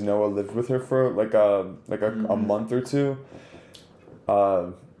because Noah lived with her for like a month or two.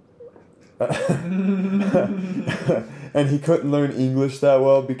 And he couldn't learn English that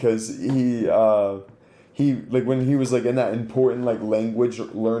well because he like when he was like in that important like language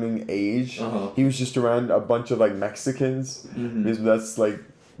learning age, he was just around a bunch of like Mexicans because that's like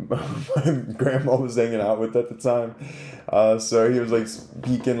my grandma was hanging out with at the time. So he was like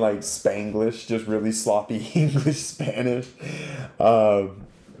speaking like Spanglish, just really sloppy English Spanish.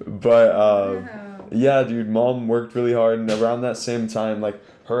 Yeah, dude, mom worked really hard, and around that same time, like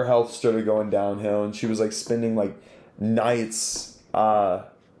her health started going downhill, and she was like spending like nights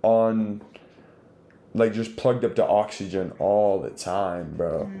on like just plugged up to oxygen all the time,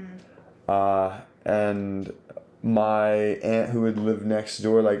 bro. And my aunt who had lived next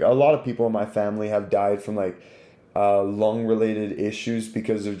door, like a lot of people in my family have died from like lung related issues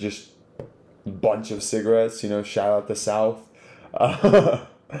because of just a bunch of cigarettes, you know, shout out the South.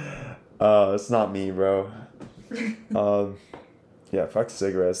 It's not me, bro. Yeah, fuck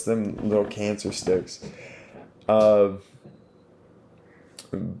cigarettes. Them little cancer sticks.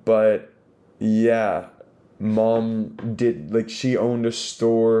 But yeah, mom did like she owned a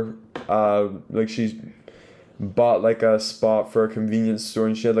store. Like she bought like a spot for a convenience store,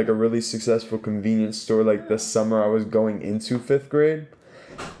 and she had like a really successful convenience store. Like the summer I was going into 5th grade.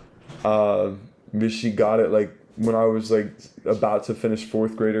 Because she got it like when I was like about to finish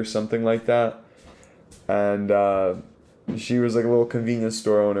 4th grade or something like that, and she was like a little convenience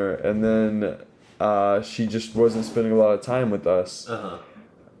store owner, and then she just wasn't spending a lot of time with us,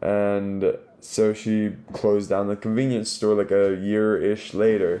 and so she closed down the convenience store like a year-ish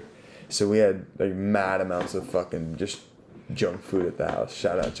later. So we had like mad amounts of fucking just junk food at the house.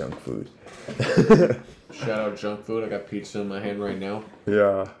 Shout out junk food. Shout out junk food. I got pizza in my hand right now.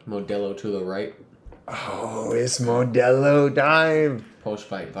 Yeah. Modelo to the right. Oh, it's Modelo time.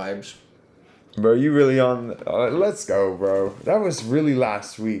 Post-fight vibes. Bro, you really on... let's go, bro. That was really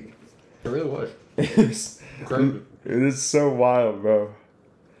last week. It really was. Crazy. It is so wild, bro.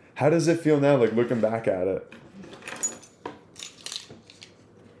 How does it feel now, like, looking back at it?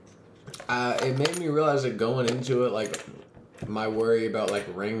 It made me realize that going into it, like, my worry about, like,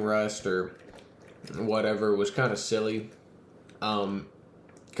 ring rust or whatever was kind of silly.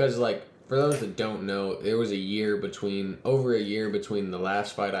 Because, like, for those that don't know, there was over a year between the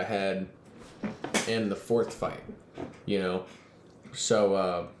last fight I had and the 4th fight, you know?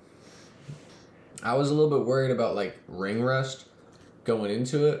 So, I was a little bit worried about, like, ring rust going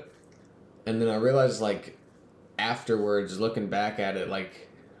into it. And then I realized, like, afterwards, looking back at it, like,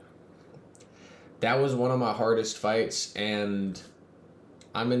 that was one of my hardest fights, and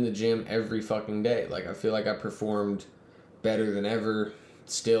I'm in the gym every fucking day. Like, I feel like I performed better than ever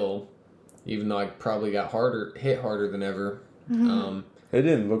still, even though I probably got hit harder than ever. It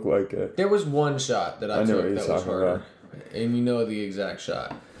didn't look like it. There was one shot that I took that was harder. About. And you know the exact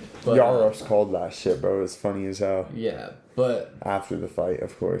shot. But, Yaros called that shit, bro. It's funny as hell. Yeah, but... After the fight,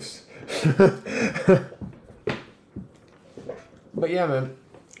 of course. But yeah, man.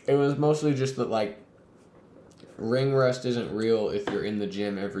 It was mostly just that, like, ring rust isn't real if you're in the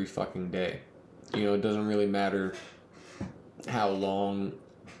gym every fucking day. You know, it doesn't really matter how long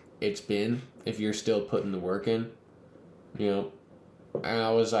it's been if you're still putting the work in. You know? And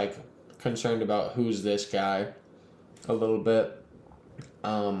I was, like, concerned about who's this guy a little bit.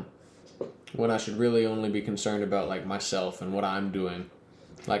 When I should really only be concerned about, like, myself and what I'm doing.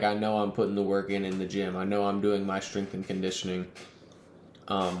 Like, I know I'm putting the work in the gym. I know I'm doing my strength and conditioning.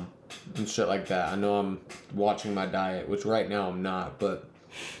 And shit like that. I know I'm watching my diet, which right now I'm not, but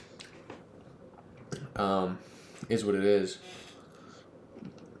is what it is.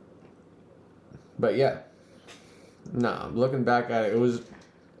 But yeah. Nah, looking back at it, it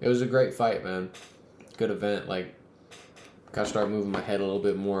was a great fight, man. Good event. Like, gotta start moving my head a little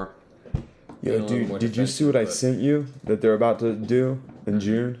bit more. Yo, dude, did you see what I sent you that they're about to do in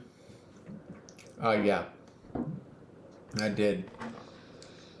June? Oh, yeah. I did.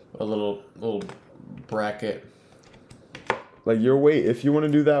 A little bracket. Like your weight, if you want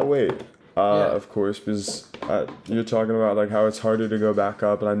to do that weight, Yeah. of course, because you're talking about like how it's harder to go back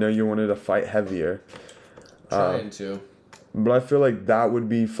up, and I know you wanted to fight heavier. Trying to. But I feel like that would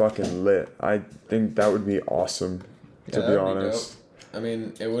be fucking lit. I think that would be awesome, to be honest. I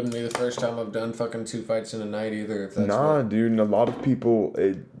mean, it wouldn't be the first time I've done fucking 2 fights in a night either. If that's dude, and a lot of people,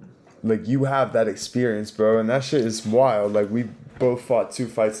 like you have that experience, bro, and that shit is wild. Like we both fought 2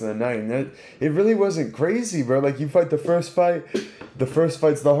 fights in a night, and it really wasn't crazy, bro. Like you fight the first fight, the first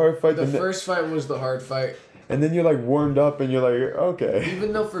fight's the hard fight. The first fight was the hard fight. And then you're like warmed up and you're like, okay.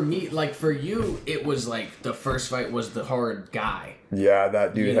 Even though for me, like for you, it was like the first fight was the hard guy. Yeah,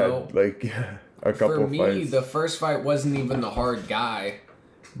 that dude had like a couple fights. For me, the first fight wasn't even the hard guy,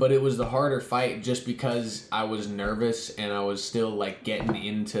 but it was the harder fight just because I was nervous and I was still like getting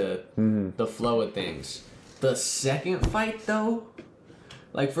into the flow of things. The second fight though,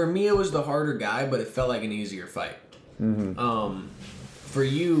 like for me it was the harder guy, but it felt like an easier fight. For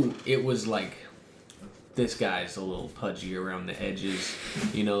you, it was like, this guy's a little pudgy around the edges.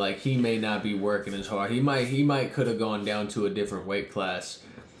 You know, like he may not be working as hard. He might could have gone down to a different weight class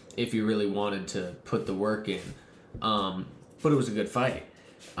if he really wanted to put the work in. But it was a good fight.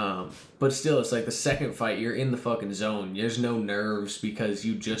 But still, it's like the second fight, you're in the fucking zone. There's no nerves because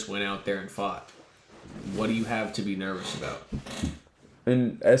you just went out there and fought. What do you have to be nervous about?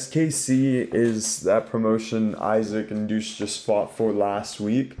 And SKC is that promotion Isaac and Deuce just fought for last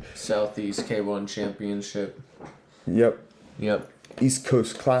week. Southeast K1 Championship. Yep. East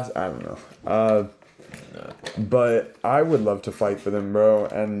Coast class, I don't know. But I would love to fight for them, bro.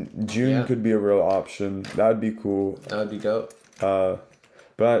 And June could be a real option. That'd be cool. That'd be dope.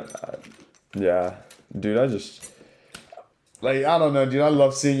 Yeah. Dude, I just... Like, I don't know, dude. I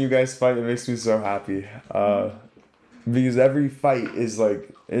love seeing you guys fight. It makes me so happy. Because every fight is like,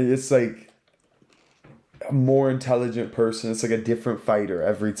 it's like a more intelligent person. It's like a different fighter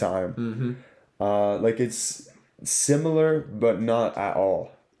every time. Like it's similar, but not at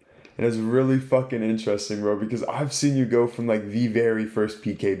all. And it's really fucking interesting, bro, because I've seen you go from like the very first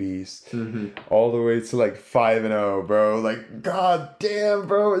PKBs all the way to like 5-0, bro. Like, god damn,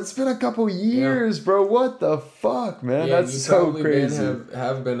 bro. It's been a couple years, bro. What the fuck, man? That's so crazy.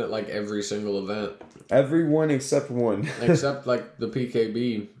 Have been at like every single event. Everyone except one. Except like the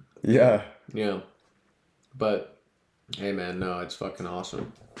PKB. Yeah. Yeah. But hey man, no, it's fucking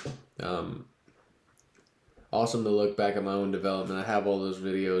awesome. Awesome to look back at my own development. I have all those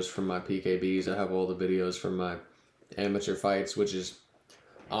videos from my PKBs. I have all the videos from my amateur fights, which is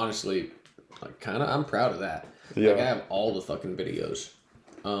honestly like kind of, I'm proud of that. Yeah. Like I have all the fucking videos.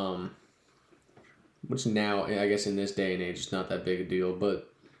 Which now, I guess in this day and age, it's not that big a deal, but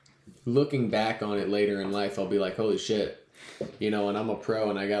looking back on it later in life, I'll be like, holy shit, you know, and I'm a pro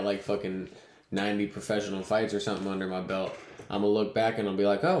and I got like fucking 90 professional fights or something under my belt. I'm gonna look back and I'll be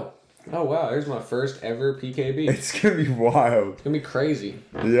like, oh wow, there's my first ever PKB. It's gonna be wild. It's gonna be crazy.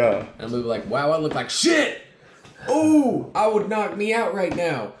 Yeah. And I'll be like, wow, I look like shit. Ooh, I would knock me out right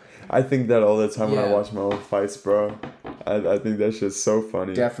now. I think that all the time when I watch my own fights, bro. I think that shit's so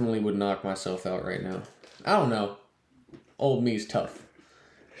funny. Definitely would knock myself out right now. I don't know. Old me's tough.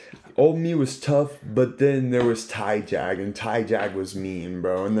 Old me was tough, but then there was Ty Jag, and Ty Jag was mean,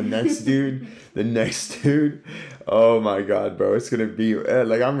 bro. And the next dude, oh my god, bro, it's gonna be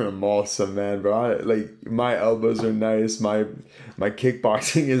like I'm gonna maul some man, bro. Like my elbows are nice, my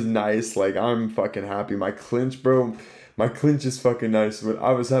kickboxing is nice. Like I'm fucking happy. My clinch, bro. My clinch is fucking nice, but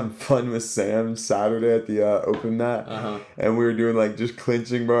I was having fun with Sam Saturday at the open mat, and we were doing like just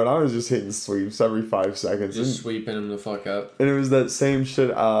clinching, bro, and I was just hitting sweeps every 5 seconds. Just sweeping him the fuck up. And it was that same shit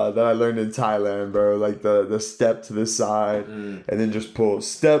that I learned in Thailand, bro, like the step to the side, and then just pull,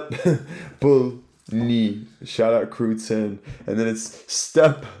 step, pull, knee, shout out Crew 10, and then it's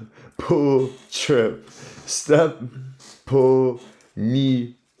step, pull, trip, step, pull,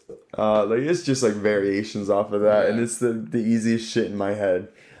 knee. Like it's just like variations off of that, and it's the easiest shit in my head.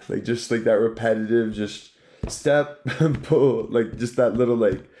 Like just like that repetitive, just step, pull, like just that little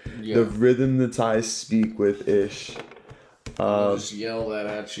like the rhythm the Thais speak with ish. I'll just yell that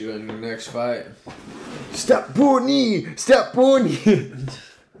at you in your next fight. Step, pull, knee, step, pull, knee.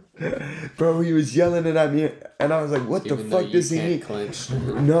 Bro, he was yelling it at me, and I was like, "What the fuck does he mean?" Clinch.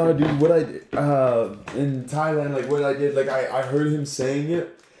 No, dude, what I did in Thailand, like what I did, like I heard him saying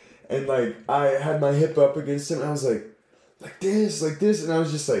it. And, like, I had my hip up against him, and I was like this, and I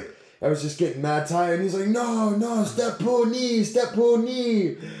was just getting mad tired, and he's like, no, step, pull, knee,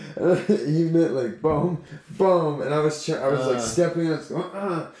 he meant, like, boom, boom, and I was like, stepping up,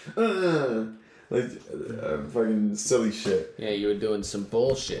 like, fucking silly shit. Yeah, you were doing some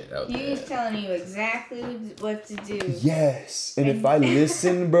bullshit out there. He was telling you exactly what to do. Yes, and if I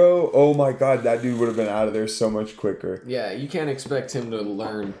listened, bro, oh my god, that dude would have been out of there so much quicker. Yeah, you can't expect him to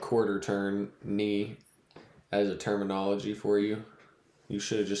learn quarter turn knee as a terminology for you. You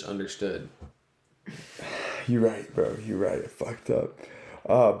should have just understood. You're right, bro. You're right. I fucked up.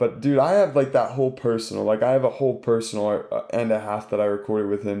 But dude, I have like that whole personal, like I have a whole personal and a half that I recorded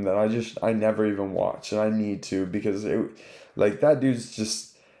with him that I never even watch, and I need to, because like that dude's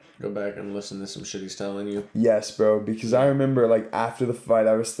just. Go back and listen to some shit he's telling you. Yes, bro, because I remember like after the fight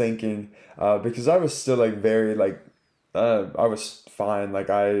I was thinking, because I was still like very like, I was fine, like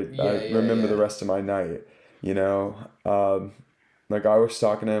I remember the rest of my night, you know, like I was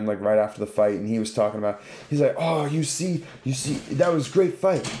talking to him like right after the fight, and he was talking about, he's like, oh, you see, that was a great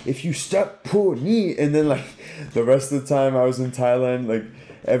fight. If you step, pull, knee, and then like the rest of the time I was in Thailand, like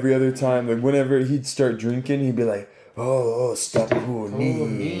every other time, like whenever he'd start drinking, he'd be like, oh, step, pull,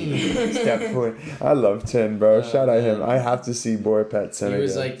 knee, step, pull. I love Tin, bro. Shout out him. I have to see Boy Pet Tin. He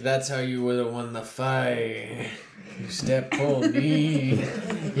was like, that's how you would have won the fight. Step, pull, knee.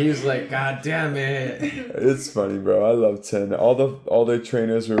 He was like, God damn it. It's funny, bro. I love Tin. All their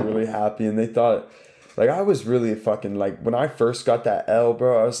trainers were really happy, and they thought, like, I was really fucking, like, when I first got that L,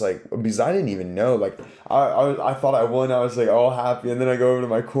 bro, I was like, because I didn't even know, like, I thought I won. I was like all happy, and then I go over to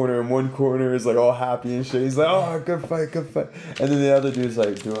my corner, and one corner is like all happy and shit. He's like, oh, good fight, and then the other dude's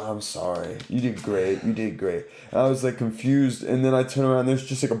like, dude, I'm sorry, you did great, and I was like confused, and then I turn around, there's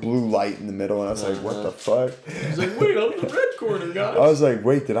just like a blue light in the middle, and I was like, what the fuck? He's like, wait, I'm the red corner, guys. I was like,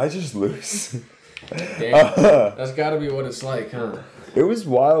 wait, did I just lose? Damn, that's gotta be what it's like, huh? It was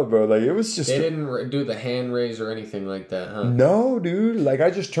wild, bro. Like, it was just... They didn't do the hand raise or anything like that, huh? No, dude. Like, I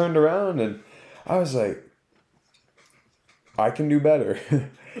just turned around and I was like, I can do better.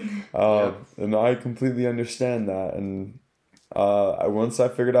 And I completely understand that. And once I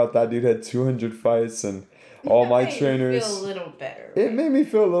figured out that dude had 200 fights and all my trainers... Feel a little better. It made me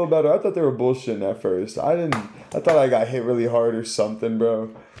feel a little better. I thought they were bullshitting at first. I thought I got hit really hard or something,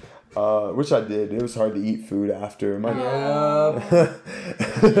 bro. Which I did. It was hard to eat food after. But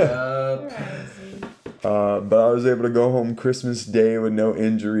I was able to go home Christmas Day with no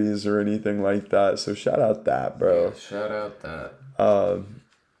injuries or anything like that. So shout out that, bro. Yeah, shout out that.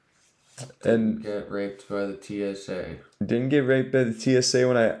 And get raped by the TSA. Didn't get raped by the TSA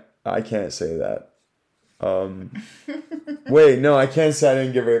when I can't say that. Wait, no, I can't say I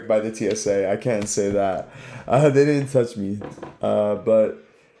didn't get raped by the TSA. I can't say that. They didn't touch me. But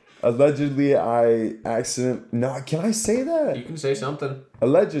allegedly, No, can I say that? You can say something.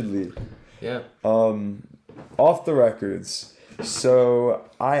 Allegedly. Yeah. Off the records. So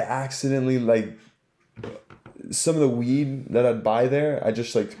I accidentally, like, some of the weed that I'd buy there, I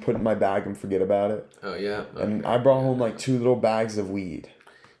just like to put in my bag and forget about it. Oh yeah. Okay. And I brought home like 2 little bags of weed.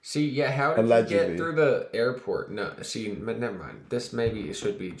 See, yeah, how did Allegedly. you get through the airport? No, see, never mind. This maybe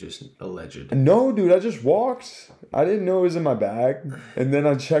should be just alleged. No, dude, I just walked. I didn't know it was in my bag. And then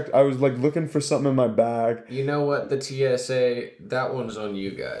I checked. I was like looking for something in my bag. You know what? The TSA, that one's on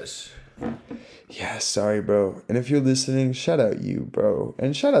you guys. Yeah, sorry, bro. And if you're listening, shout out you, bro.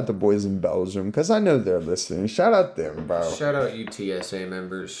 And shout out the boys in Belgium, because I know they're listening. Shout out them, bro. Shout out UTSA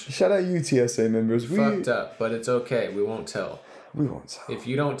members. Shout out UTSA members. Fucked up, but it's okay. We won't tell. We won't tell. If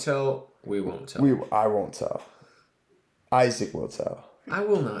you don't tell, we won't tell. I won't tell. Isaac will tell. I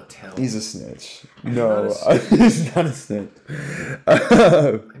will not tell. He's a snitch. No, not a he's not a snitch.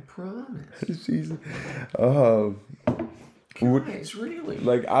 I promise. Jeez. Guys, really?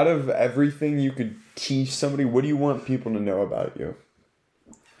 Like, out of everything you could teach somebody, what do you want people to know about you?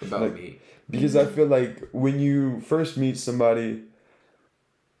 About me. Because I feel like when you first meet somebody,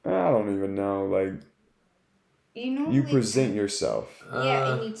 I don't even know, like, you present yourself.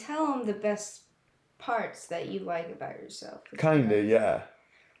 Yeah, and you tell them the best parts that you like about yourself. Kinda, yeah.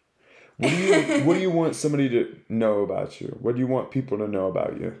 What do you want somebody to know about you? What do you want people to know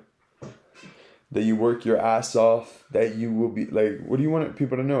about you? That you work your ass off, that you will be, like, what do you want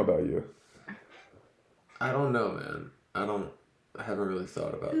people to know about you? I don't know, man. I haven't really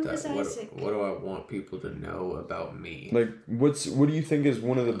thought about that. What do I want people to know about me? Like, what do you think is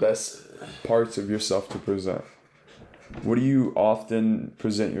one of the best parts of yourself to present? What do you often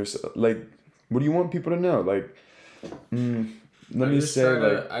present yourself? Like, what do you want people to know? Like, I just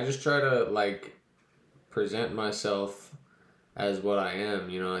try to, like, present myself as what I am.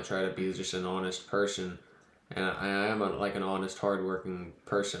 You know, I try to be just an honest person. And I am, like, an honest, hardworking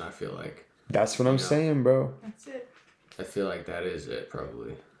person, I feel like. That's what I'm saying, bro. That's it. I feel like that is it,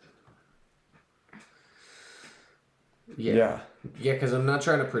 probably. Yeah. Yeah, because I'm not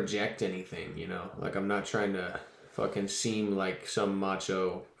trying to project anything, you know? Like, I'm not trying to fucking seem like some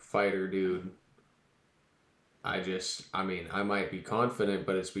macho fighter dude. I might be confident,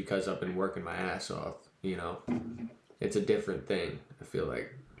 but it's because I've been working my ass off, you know? It's a different thing, I feel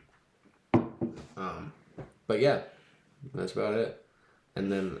like. But yeah, that's about it.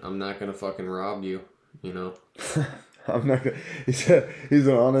 And then I'm not gonna fucking rob you, you know? I'm not gonna. He's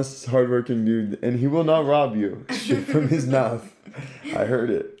an honest, hardworking dude, and he will not rob you. Straight from his mouth. I heard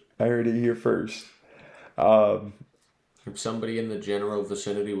it. I heard it here first. If somebody in the general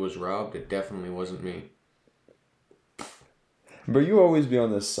vicinity was robbed, it definitely wasn't me. But you always be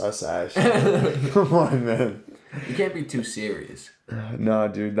on this sus ass. Come on, man. You can't be too serious. Nah,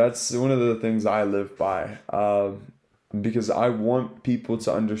 dude, that's one of the things I live by. Because I want people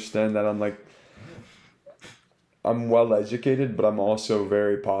to understand that I'm well educated, but I'm also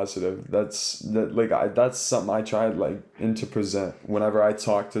very positive. That's something I try to present whenever I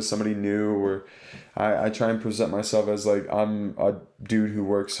talk to somebody new, or I try and present myself as like I'm a dude who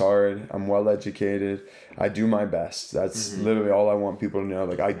works hard. I'm well educated. I do my best. That's literally all I want people to know.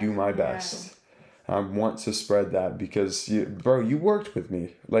 Like, I do my best. I want to spread that because you worked with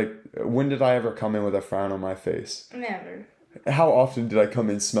me. Like, when did I ever come in with a frown on my face? Never. How often did I come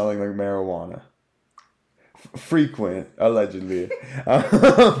in smelling like marijuana? Frequent, allegedly.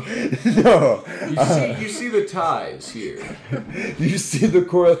 No. You see the ties here. You see the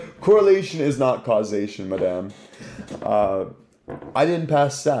correlation is not causation, madame. I didn't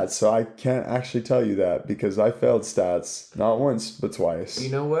pass stats, so I can't actually tell you that because I failed stats not once but twice. You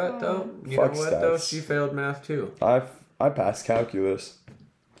know what though? Fuck stats. She failed math too. I passed calculus.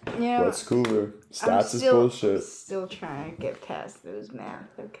 Yeah. What's cooler? Stats is bullshit. I'm still trying to get past those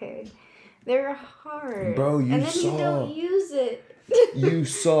math. Okay. They're hard. Bro, and then you don't use it. You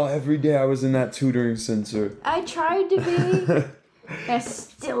saw every day I was in that tutoring center. I tried to be. I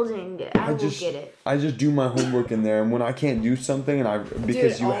still didn't get it. I will get it. I just do my homework in there, and when I can't do something,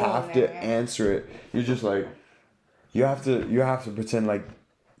 because you have to answer it, you're just like, you have to pretend like.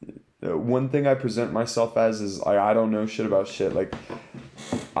 One thing I present myself as is I don't know shit about shit. Like,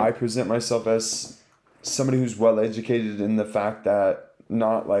 I present myself as somebody who's well educated in the fact that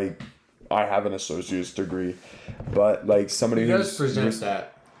not like I have an associate's degree, but like somebody who does present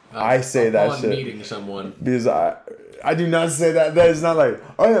that. I say that shit meeting someone because I do not say that. That is not like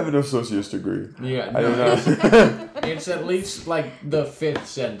I have an associate's degree. Yeah, I do not. It's at least like the 5th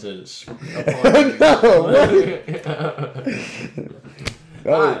sentence.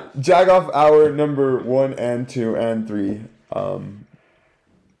 Jag off hour number 1 and 2 and 3.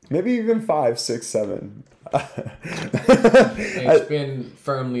 Maybe even 5, 6, 7. It's been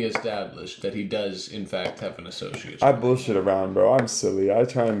firmly established that he does, in fact, have an associate's. I bullshit around, bro. I'm silly. I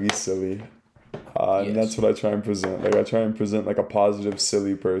try and be silly. Yes. And that's what I try and present. Like, I try and present like a positive,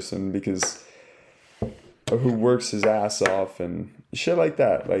 silly person because who works his ass off and shit like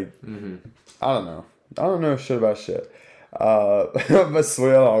that. Like, I don't know. I don't know shit about shit. But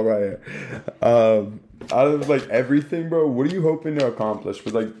swear all right. Out of like everything, bro, what are you hoping to accomplish?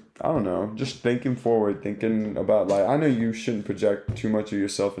 But like, I don't know, just thinking forward, thinking about like, I know you shouldn't project too much of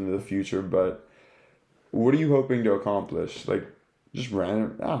yourself into the future, but what are you hoping to accomplish? Like, just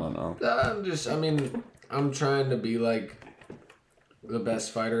random? I don't know. I'm trying to be like the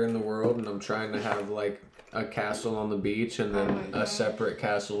best fighter in the world, and I'm trying to have like a castle on the beach and then a separate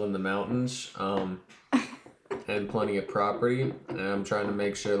castle in the mountains, and plenty of property. And I'm trying to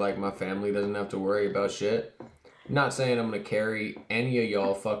make sure like my family doesn't have to worry about shit. Not saying I'm gonna carry any of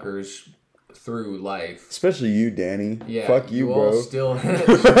y'all fuckers through life. Especially you, Danny. Yeah, fuck you, bro. All still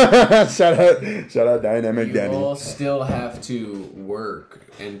shout out Dynamic Danny. You all still have to work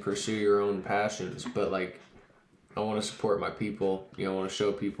and pursue your own passions, but like I want to support my people. I want to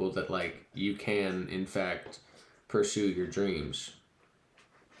show people that like you can in fact pursue your dreams.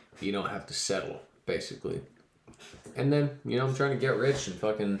 You don't have to settle, basically. And then, I'm trying to get rich and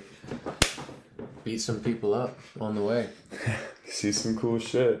fucking beat some people up on the way. See some cool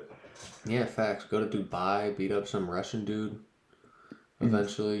shit. Yeah, facts. Go to Dubai, beat up some Russian dude.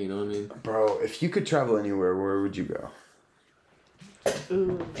 Eventually, you know what I mean? Bro, if you could travel anywhere, where would you go?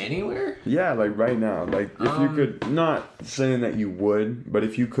 Ooh. Anywhere? Yeah, like right now. Like if you could, not saying that you would, but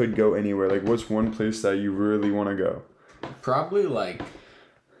if you could go anywhere, like what's one place that you really want to go? Probably like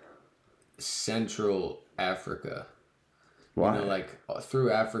Central Africa. Why? Like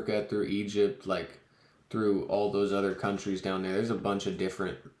through Africa, through Egypt, like through all those other countries down there. There's a bunch of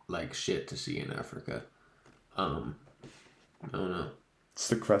different like shit to see in Africa. I don't know. It's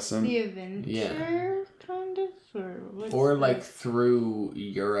the Crescent. The adventure kind of, or like through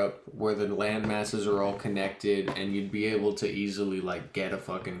Europe where the land masses are all connected and you'd be able to easily like get a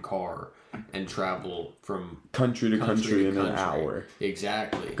fucking car and travel from country to country in an hour.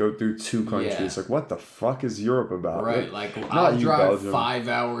 Exactly. Go through 2 countries. Yeah. Like, what the fuck is Europe about? Right, like I'll drive 5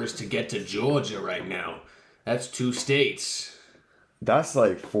 hours to get to Georgia right now. That's 2 states. That's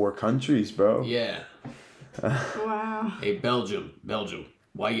like 4 countries, bro. Yeah. Wow. Hey, Belgium.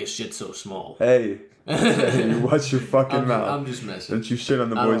 Why your shit so small? Hey, watch your fucking mouth. I'm just messing. Don't you shit on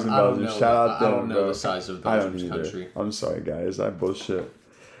the boys in Belgium. Shout out them, I don't know bro. the size of Belgium's country. I'm sorry, guys. I bullshit.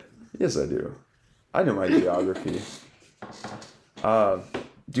 Yes, I do. I know my geography.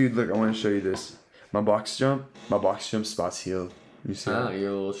 Dude, look, I want to show you this. My box jump spot's healed. You see that?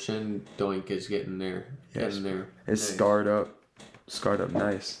 Your little shin doink is getting there. Yes. Getting there. It's Nice. scarred up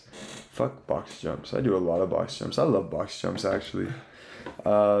nice. Fuck box jumps. I do a lot of box jumps. I love box jumps, actually.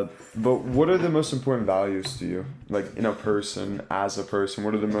 But what are the most important values to you? Like, in a person, as a person,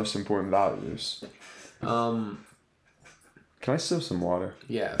 what are the most important values? Can I still some water?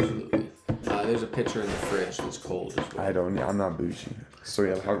 Yeah, absolutely. There's a pitcher in the fridge that's cold as well. I'm not bougie. So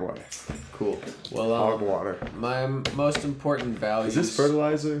yeah, hog water. Cool. Well, Hog water. my most important values Is this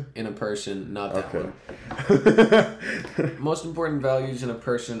fertilizer? in a person, not that Okay. one. Most important values in a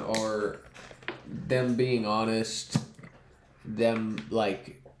person are them being honest, them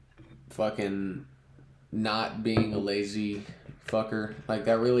like fucking not being a lazy fucker. Like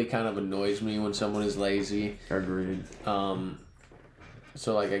that really kind of annoys me when someone is lazy. Agreed.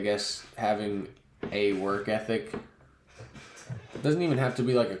 So like I guess having a work ethic doesn't even have to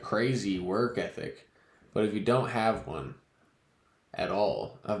be like a crazy work ethic, but if you don't have one at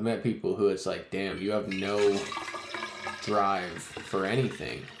all, I've met people who it's like, damn, you have no drive for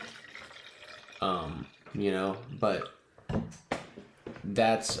anything. But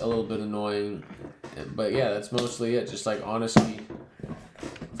that's a little bit annoying. But yeah, that's mostly it. Just like honestly,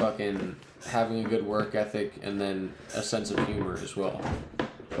 fucking having a good work ethic and then a sense of humor as well.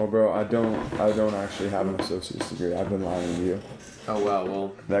 Well, bro, I don't actually have an associate's degree. I've been lying to you. Oh wow,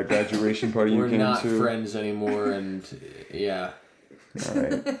 well, That graduation party you we're came not to. friends anymore, and yeah.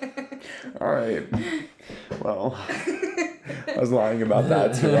 All right. Well, I was lying about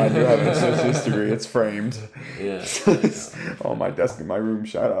that too. I do have an associate's degree. It's framed. Yeah. On my desk in my room.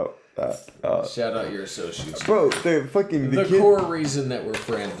 Shout out. Shout out your associates. Bro, the The core reason that we're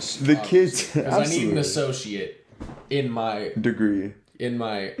friends. The kids, because I need absolutely. an associate in my degree.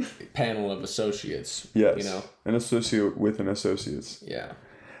 Panel of associates. Yes. You know. An associate with an associate's. Yeah.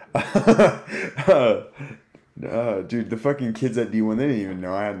 Dude, the fucking kids at D1, they didn't even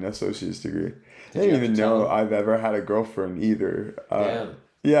know I had an associate's degree. They didn't even know I've ever had a girlfriend either. Damn.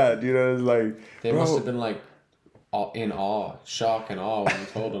 Yeah, dude, I was like... They must have been like in awe, shock and awe when you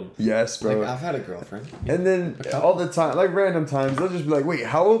told them. Yes, bro. Like, I've had a girlfriend. And then all the time, like random times, they'll just be like, wait,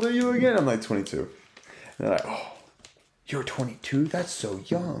 how old are you again? I'm like 22. And they're like, oh, you're 22? That's so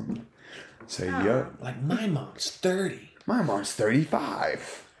young. Say, yeah. Like, my mom's 30. My mom's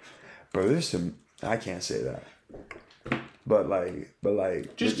 35. Bro, there's some... I can't say that. But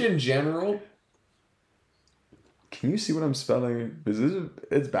like... Just in general. Can you see what I'm spelling? Because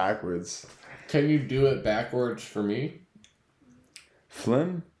it's backwards. Can you do it backwards for me?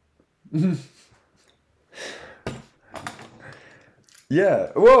 Phlegm?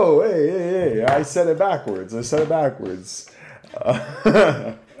 Yeah. Whoa, hey. I said it backwards. I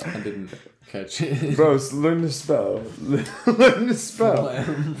didn't catch it. Bro, learn to spell. Learn to spell.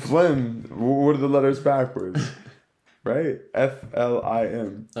 Phlegm. Phlegm. What are the letters backwards? Right?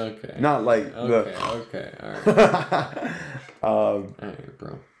 Flim. Okay. Not like Okay. Alright. Alright,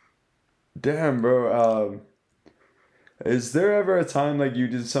 bro. Damn, bro. Is there ever a time like you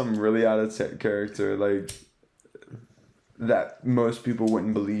did something really out of character, like that most people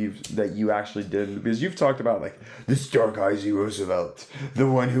wouldn't believe that you actually did? Because you've talked about like the Stark Isaac Roosevelt, the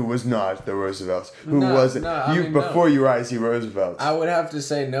one who was not the Roosevelt, who wasn't before you were Isaac Roosevelt. I would have to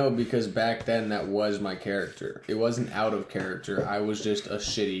say no, because back then that was my character. It wasn't out of character. I was just a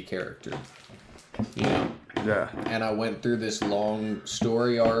shitty character. You know? Yeah. And I went through this long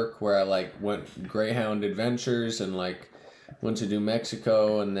story arc where I like went Greyhound adventures and like went to New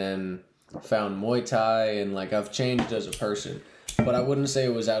Mexico and then found Muay Thai, and like I've changed as a person. But I wouldn't say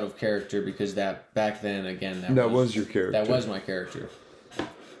it was out of character, because that back then again that was your character. That was my character.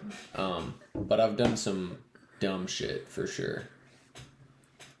 But I've done some dumb shit for sure.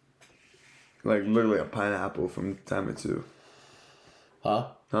 Like literally a pineapple from time or two. Huh?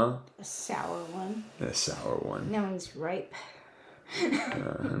 A sour one. A sour one. That one's ripe. I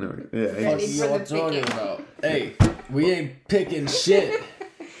know. Yeah. Ready for the talking picking. about? Hey, we ain't picking shit.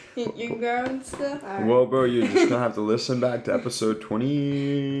 You growing stuff? All right. Well, bro, you're just gonna have to listen back to episode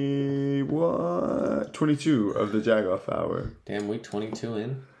 22 of the Jagoff Hour. Damn, we 22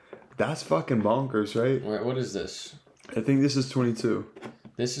 in? That's fucking bonkers, right? What is this? I think this is 22.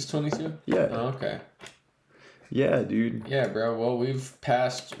 This is 22? Yeah. Oh, okay. Yeah, dude. Yeah, bro. Well, we've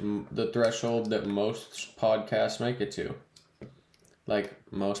passed the threshold that most podcasts make it to. Like,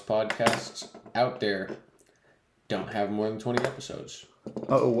 most podcasts out there don't have more than 20 episodes.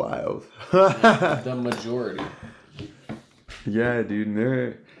 Oh, wild. The majority. Yeah,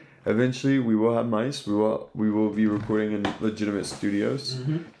 dude. Eventually, we will have mice. We will be recording in legitimate studios.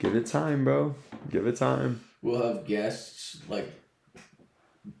 Mm-hmm. Give it time, bro. Give it time. We'll have guests, like,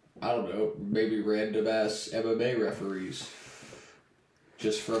 I don't know, maybe random ass MMA referees.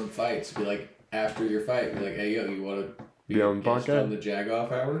 Just from fights. Be like, after your fight, be like, hey, yo, you want to be on a guest podcast? on the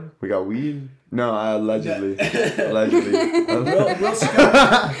Jagoff Hour? We got weed? No, allegedly.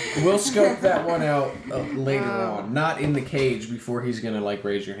 We'll scope that one out later on. Not in the cage before he's going to, like,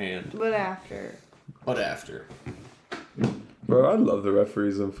 raise your hand. But after. But after. Bro, I love the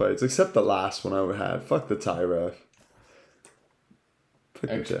referees in fights, except the last one I had. Fuck the Thai ref.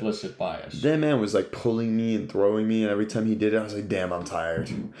 Explicit bias. That man was like pulling me and throwing me, and every time he did it, I was like, damn, I'm tired.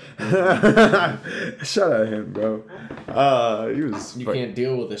 Shout out him, bro. He was... You can't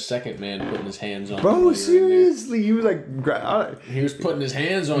deal with a second man putting his hands on you. Bro, seriously, he was like... He was putting his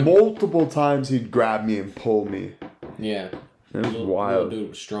hands on you. Multiple times he'd grab me and pull me. Yeah. It was wild. Little dude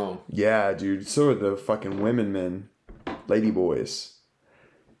was strong. Yeah, dude. So are the fucking women, man. Lady boys.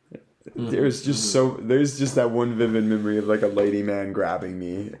 There's just that one vivid memory of like a lady man grabbing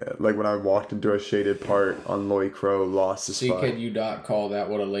me, like when I walked into a shaded part on Lloyd Crow, lost his fight. Could you not call that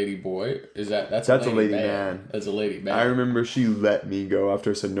what a lady boy? That's a lady man. That's a lady man. I remember she let me go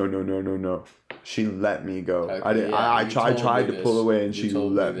after I said no. She let me go. Okay, I didn't. yeah, I tried to pull away and she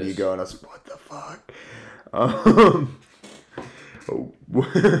let me go, and I was like, what the fuck?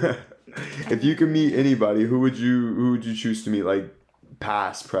 If you could meet anybody, who would you choose to meet? Like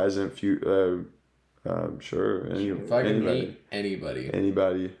past, present, future. Sure. If I could meet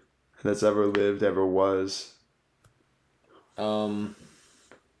anybody that's ever lived, ever was. I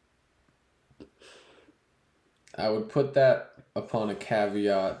would put that upon a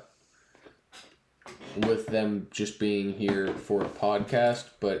caveat with them just being here for a podcast,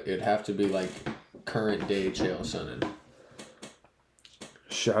 but it'd have to be like current day Chael Sonnen.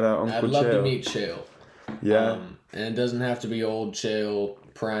 Shout out Uncle I'd love Chael. to meet Chael. Yeah. And it doesn't have to be old Chael,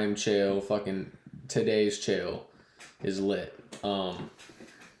 prime Chael, fucking today's Chael is lit. But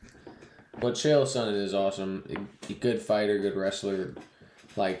Chael Sonnen is awesome. A good fighter, good wrestler.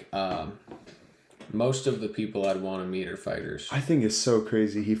 Like, most of the people I'd want to meet are fighters. I think it's so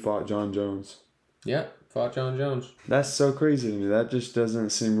crazy he fought John Jones. Yeah, fought John Jones. That's so crazy to me. That just doesn't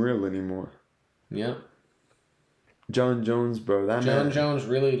seem real anymore. Yeah. John Jones, bro. John Jones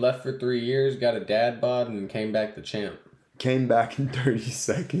really left for 3 years, got a dad bod, and came back the champ. Came back in 30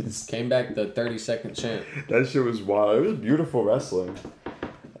 seconds. Came back the 30-second champ. That shit was wild. It was beautiful wrestling.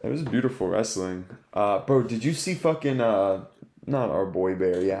 Bro, did you see fucking, not our boy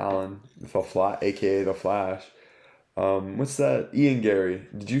Barry Allen, aka The Flash. What's that? Ian Gary.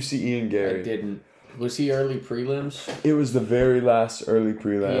 Did you see Ian Gary? I didn't. Was he early prelims? It was the very last early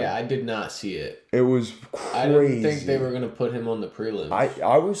prelim. Yeah, I did not see it. It was crazy. I didn't think they were going to put him on the prelims.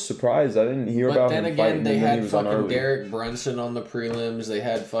 I was surprised. I didn't hear about him fighting. But then again, they had fucking Derek Brunson on the prelims. They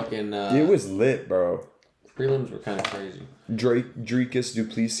had fucking... it was lit, bro. Prelims were kind of crazy. Drakus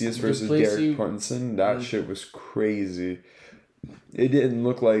Duplessis versus Derek Brunson. That shit was crazy. It didn't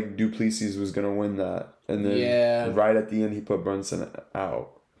look like Duplessis was going to win that. And then right at the end, he put Brunson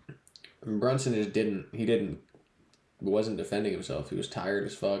out. Brunson wasn't defending himself. He was tired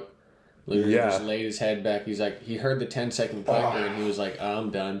as fuck. Literally just laid his head back. He's like, he heard the 10-second clicker and he was like, oh,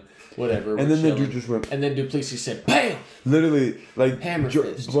 I'm done. Whatever. And then the dude just went. And then Duplessis said, BAM! Literally, like, hammer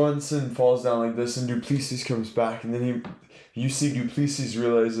fist. Brunson falls down like this and Duplessis comes back and then you see Duplessis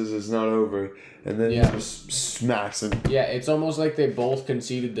realizes it's not over and then he just smacks him. Yeah, it's almost like they both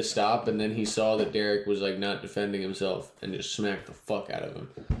conceded the stop and then he saw that Derek was like not defending himself and just smacked the fuck out of him.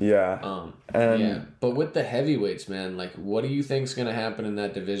 Yeah. But with the heavyweights, man, like what do you think's gonna happen in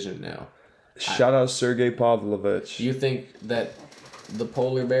that division now? Shout out Sergey Pavlovich. Do you think that the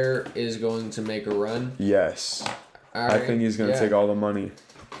polar bear is going to make a run? Yes. I think he's gonna take all the money.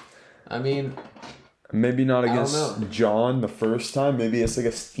 I mean, maybe not against John the first time. Maybe it's like a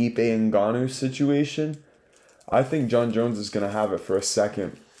Stipe Ngannou situation. I think John Jones is going to have it for a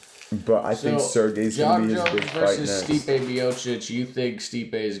second. But I think Sergey's going to be his big fight next. versus Stipe Miocic, you think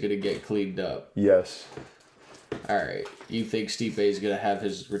Stipe is going to get cleaned up? Yes. All right. You think Stipe is going to have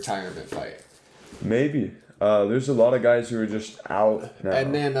his retirement fight? Maybe. There's a lot of guys who are just out now.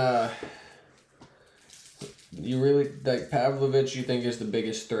 And then you really, like Pavlovich, you think is the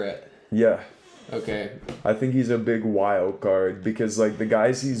biggest threat? Yeah. Okay. I think he's a big wild card because, like, the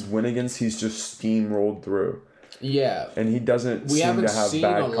guys he's win against, he's just steamrolled through. Yeah. And he doesn't seem to have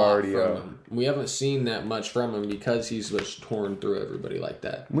bad cardio. We haven't seen that much from him because he's just torn through everybody like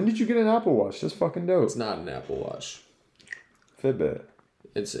that. When did you get an Apple Watch? That's fucking dope. It's not an Apple Watch. Fitbit.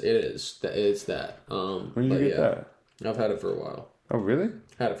 It is. It's that. When did you get that? I've had it for a while. Oh, really?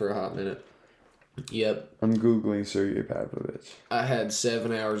 Had it for a hot minute. Yep. I'm Googling Sergey Pavlovich. I had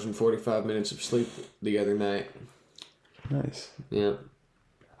 7 hours and 45 minutes of sleep the other night. Nice. Yeah.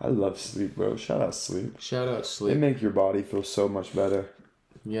 I love sleep, bro. Shout out sleep. Shout out sleep. They make your body feel so much better.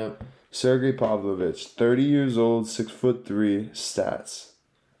 Yep. Sergey Pavlovich, 30 years old, 6'3", stats.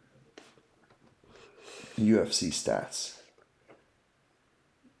 UFC stats.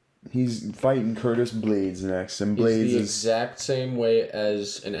 He's fighting Curtis Blades next, and Blades is the exact same weight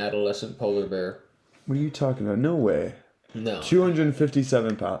as an adolescent polar bear. What are you talking about? No way. No.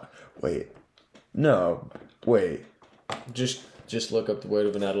 257 pounds. Wait. No. Wait. Just look up the weight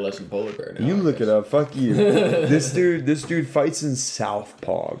of an adolescent polar bear now. You look it up. Fuck you. This dude fights in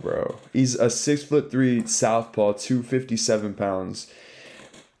southpaw, bro. He's a 6'3" southpaw, 257 pounds.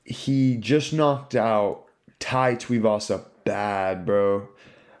 He just knocked out Tai Tuivasa bad, bro.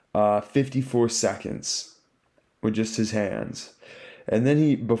 54 seconds with just his hands. And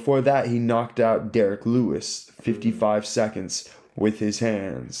then before that, he knocked out Derek Lewis, 55 seconds with his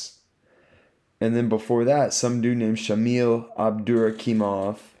hands. And then before that, some dude named Shamil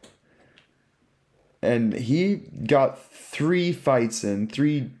Abdurakhimov. And he got three fights in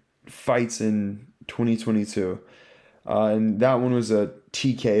 2022. And that one was a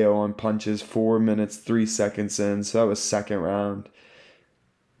TKO on punches, 4 minutes, 3 seconds in. So that was second round.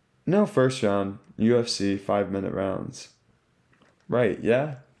 No, first round. UFC 5-minute rounds. Right,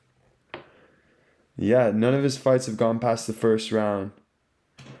 yeah? Yeah, none of his fights have gone past the first round.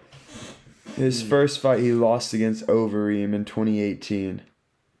 His first fight he lost against Overeem in 2018.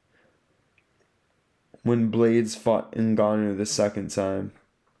 When Blades fought Ngannou the second time.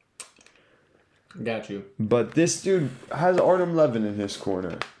 Got you. But this dude has Artem Levin in his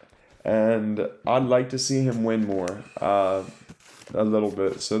corner. And I'd like to see him win more. A little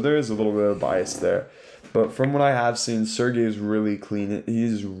bit. So there is a little bit of bias there. But from what I have seen, Sergey is really clean.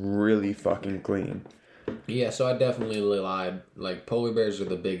 He's really fucking clean. Yeah, so I definitely lied. Like, polar bears are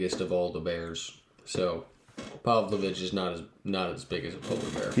the biggest of all the bears. So Pavlovich is not as big as a polar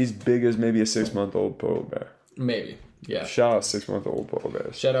bear. He's big as maybe a 6-month-old polar bear. Maybe. Yeah. Shout out 6-month-old polar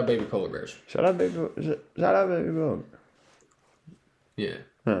bears. Shout out baby polar bears. Shout out baby polar bear. Yeah.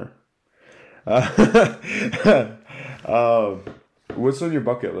 Huh. What's on your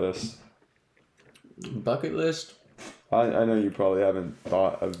bucket list? Bucket list? I know you probably haven't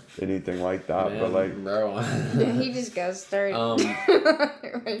thought of anything like that, but like, bro. He just got started.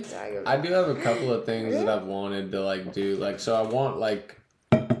 I do have a couple of things that I've wanted to like do. Like, so I want like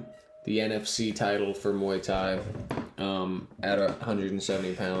the NFC title for Muay Thai, at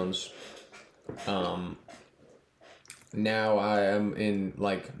 170 pounds. Now I am in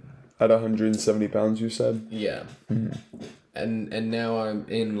like At 170 pounds, you said? Yeah. Mm-hmm. And now I'm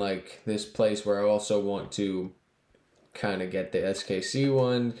in like this place where I also want to kind of get the SKC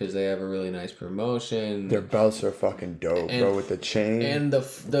one because they have a really nice promotion. Their belts are fucking dope, bro, with the chain. And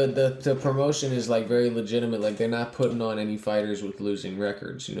the promotion is like very legitimate. Like they're not putting on any fighters with losing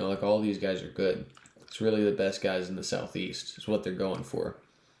records. You know, like all these guys are good. It's really the best guys in the Southeast is what they're going for.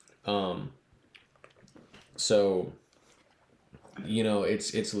 So, you know,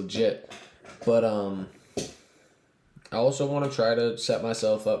 it's legit. But I also want to try to set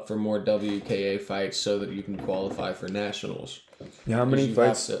myself up for more WKA fights so that you can qualify for nationals. Yeah, how many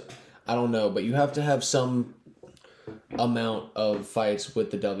fights? I don't know, but you have to have some amount of fights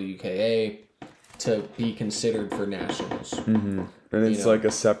with the WKA to be considered for nationals. Mm-hmm. And it's like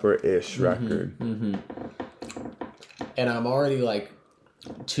a separate-ish record. Mm-hmm. And I'm already like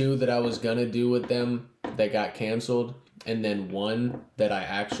 2 that I was gonna do with them that got canceled, and then 1 that I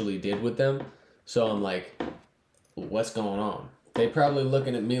actually did with them. So I'm like, what's going on? They probably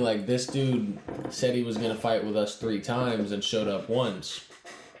looking at me like, this dude said he was gonna fight with us 3 times and showed up once.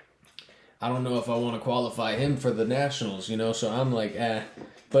 I don't know if I want to qualify him for the nationals, you know? So I'm like,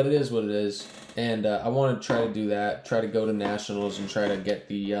 but it is what it is. And I want to try to do that, try to go to nationals and try to get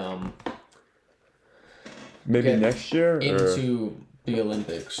the maybe next year into the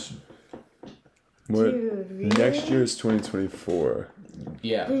Olympics. What? Dude, really? Next year is 2024.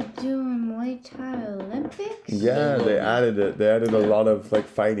 Yeah. They're doing Muay Thai Olympics? Yeah, they added it. They added a lot of like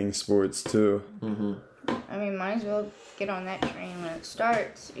fighting sports too. Mm-hmm. I mean, might as well get on that train when it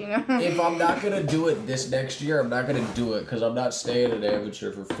starts, you know? If I'm not going to do it this next year, I'm not going to do it because I'm not staying at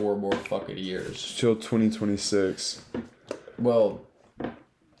amateur for 4 more fucking years. Till 2026. Well, I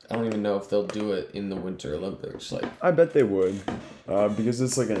don't even know if they'll do it in the Winter Olympics. Like, I bet they would. Because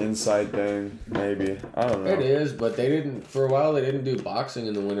it's like an inside thing, maybe. I don't know. it is, but they didn't, for a while, they didn't do boxing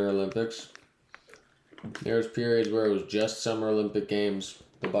in the Winter Olympics. There was periods where it was just Summer Olympic Games,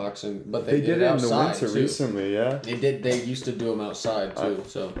 the boxing, but they did it in the outside, winter too. recently, yeah? They used to do them outside, too,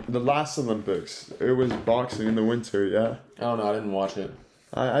 so. The last Olympics, it was boxing in the winter, yeah? I don't know, I didn't watch it.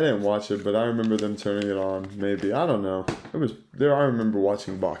 I didn't watch it, but I remember them turning it on, maybe. I don't know. It was there. I remember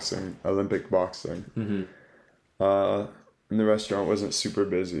watching boxing, Olympic boxing. Mm-hmm. And the restaurant wasn't super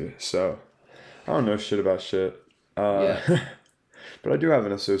busy, so I don't know shit about shit. Yeah. But I do have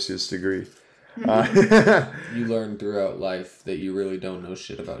an associate's degree. You learn throughout life that you really don't know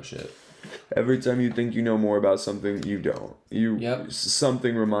shit about shit. Every time you think you know more about something, you don't.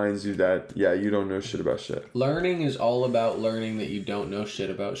 Something reminds you that, yeah, you don't know shit about shit. Learning is all about learning that you don't know shit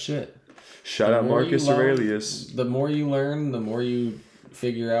about shit. Shout out Marcus Aurelius. The more you learn, the more you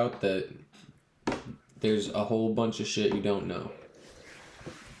figure out that there's a whole bunch of shit you don't know.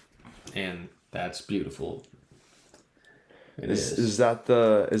 And that's beautiful. Is that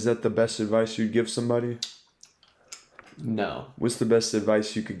the best advice you'd give somebody? No. What's the best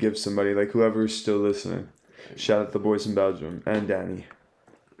advice you could give somebody, like whoever's still listening? Shout out the boys in Belgium and Danny.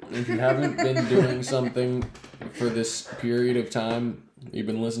 If you haven't been doing something for this period of time, you've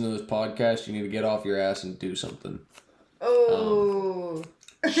been listening to this podcast, you need to get off your ass and do something. Oh.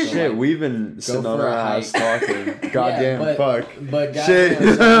 Shit, we've been sitting on our ass talking. Goddamn, fuck. But shit.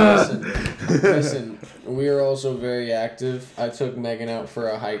 Listen, we are also very active. I took Megan out for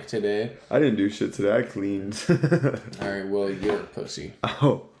a hike today. I didn't do shit today. I cleaned. Alright, well, you're a pussy.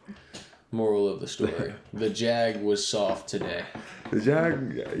 Oh. Moral of the story. The Jag was soft today. The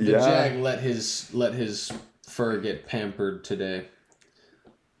Jag, yeah. The Jag let his fur get pampered today.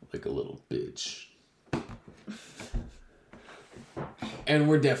 Like a little bitch. And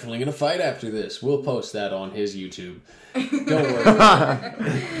we're definitely going to fight after this. We'll post that on his YouTube. Don't worry.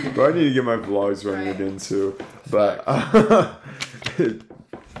 Bro, I need to get my vlogs running again too. But,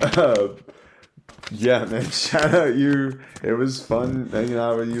 yeah, man, shout out you. It was fun hanging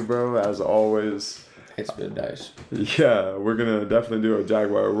out with you, bro, as always. It's been nice. Yeah, we're going to definitely do a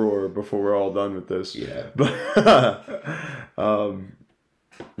Jaguar Roar before we're all done with this. Yeah. But,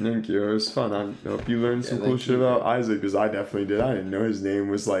 thank you. It was fun. I hope you learned some cool shit about Isaac, because I definitely did. I didn't know his name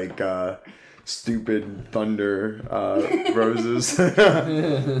was like Stupid Thunder Roses.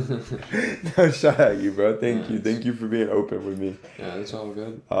 No, shout out you, bro. Thank you. Thank you for being open with me. Yeah, that's all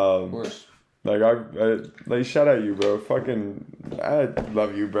good. Of course. Like I shout out you, bro. Fucking, I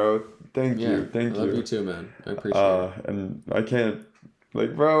love you, bro. Thank you. Thank you. I love you too, man. I appreciate it. And I can't.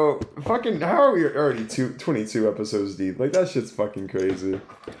 Like, bro, fucking, how are we already 22 episodes deep? Like, that shit's fucking crazy.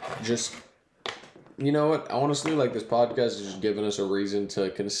 Just, you know what? Honestly, like, this podcast is just giving us a reason to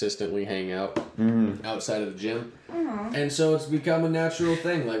consistently hang out outside of the gym. And so it's become a natural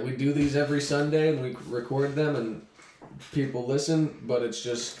thing. Like, we do these every Sunday and we record them, and people listen, but it's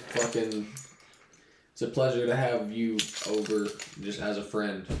just fucking. It's a pleasure to have you over just as a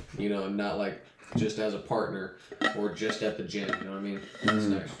friend, you know, not like just as a partner or just at the gym. You know what I mean? It's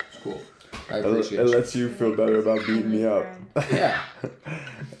nice. It's cool. I appreciate It you. lets you feel better about beating me up. Yeah.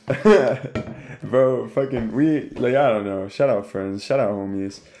 Bro, fucking, I don't know. Shout out friends. Shout out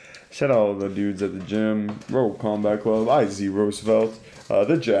homies. Shout out all the dudes at the gym. Roll Combat Club. IZ Roosevelt.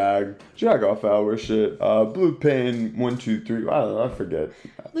 The Jag Off Hour shit. Blue Pain 123. I don't know. I forget.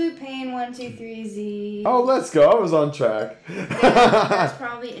 Blue Pain 123Z. Oh, let's go. I was on track. That's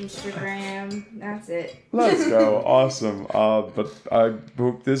probably Instagram. That's it. Let's go. Awesome. But I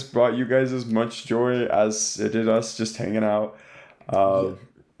hope this brought you guys as much joy as it did us just hanging out. But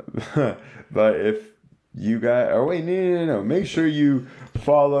if you guys... Oh, wait, no. Make sure you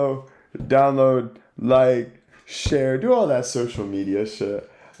follow, download, like, share, do all that social media shit.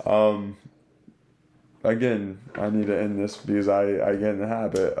 Again, I need to end this because I get in the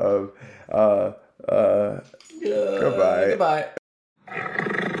habit of goodbye.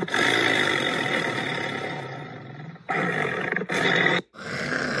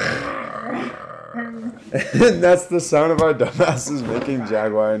 And that's the sound of our dumbasses making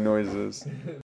jaguar noises.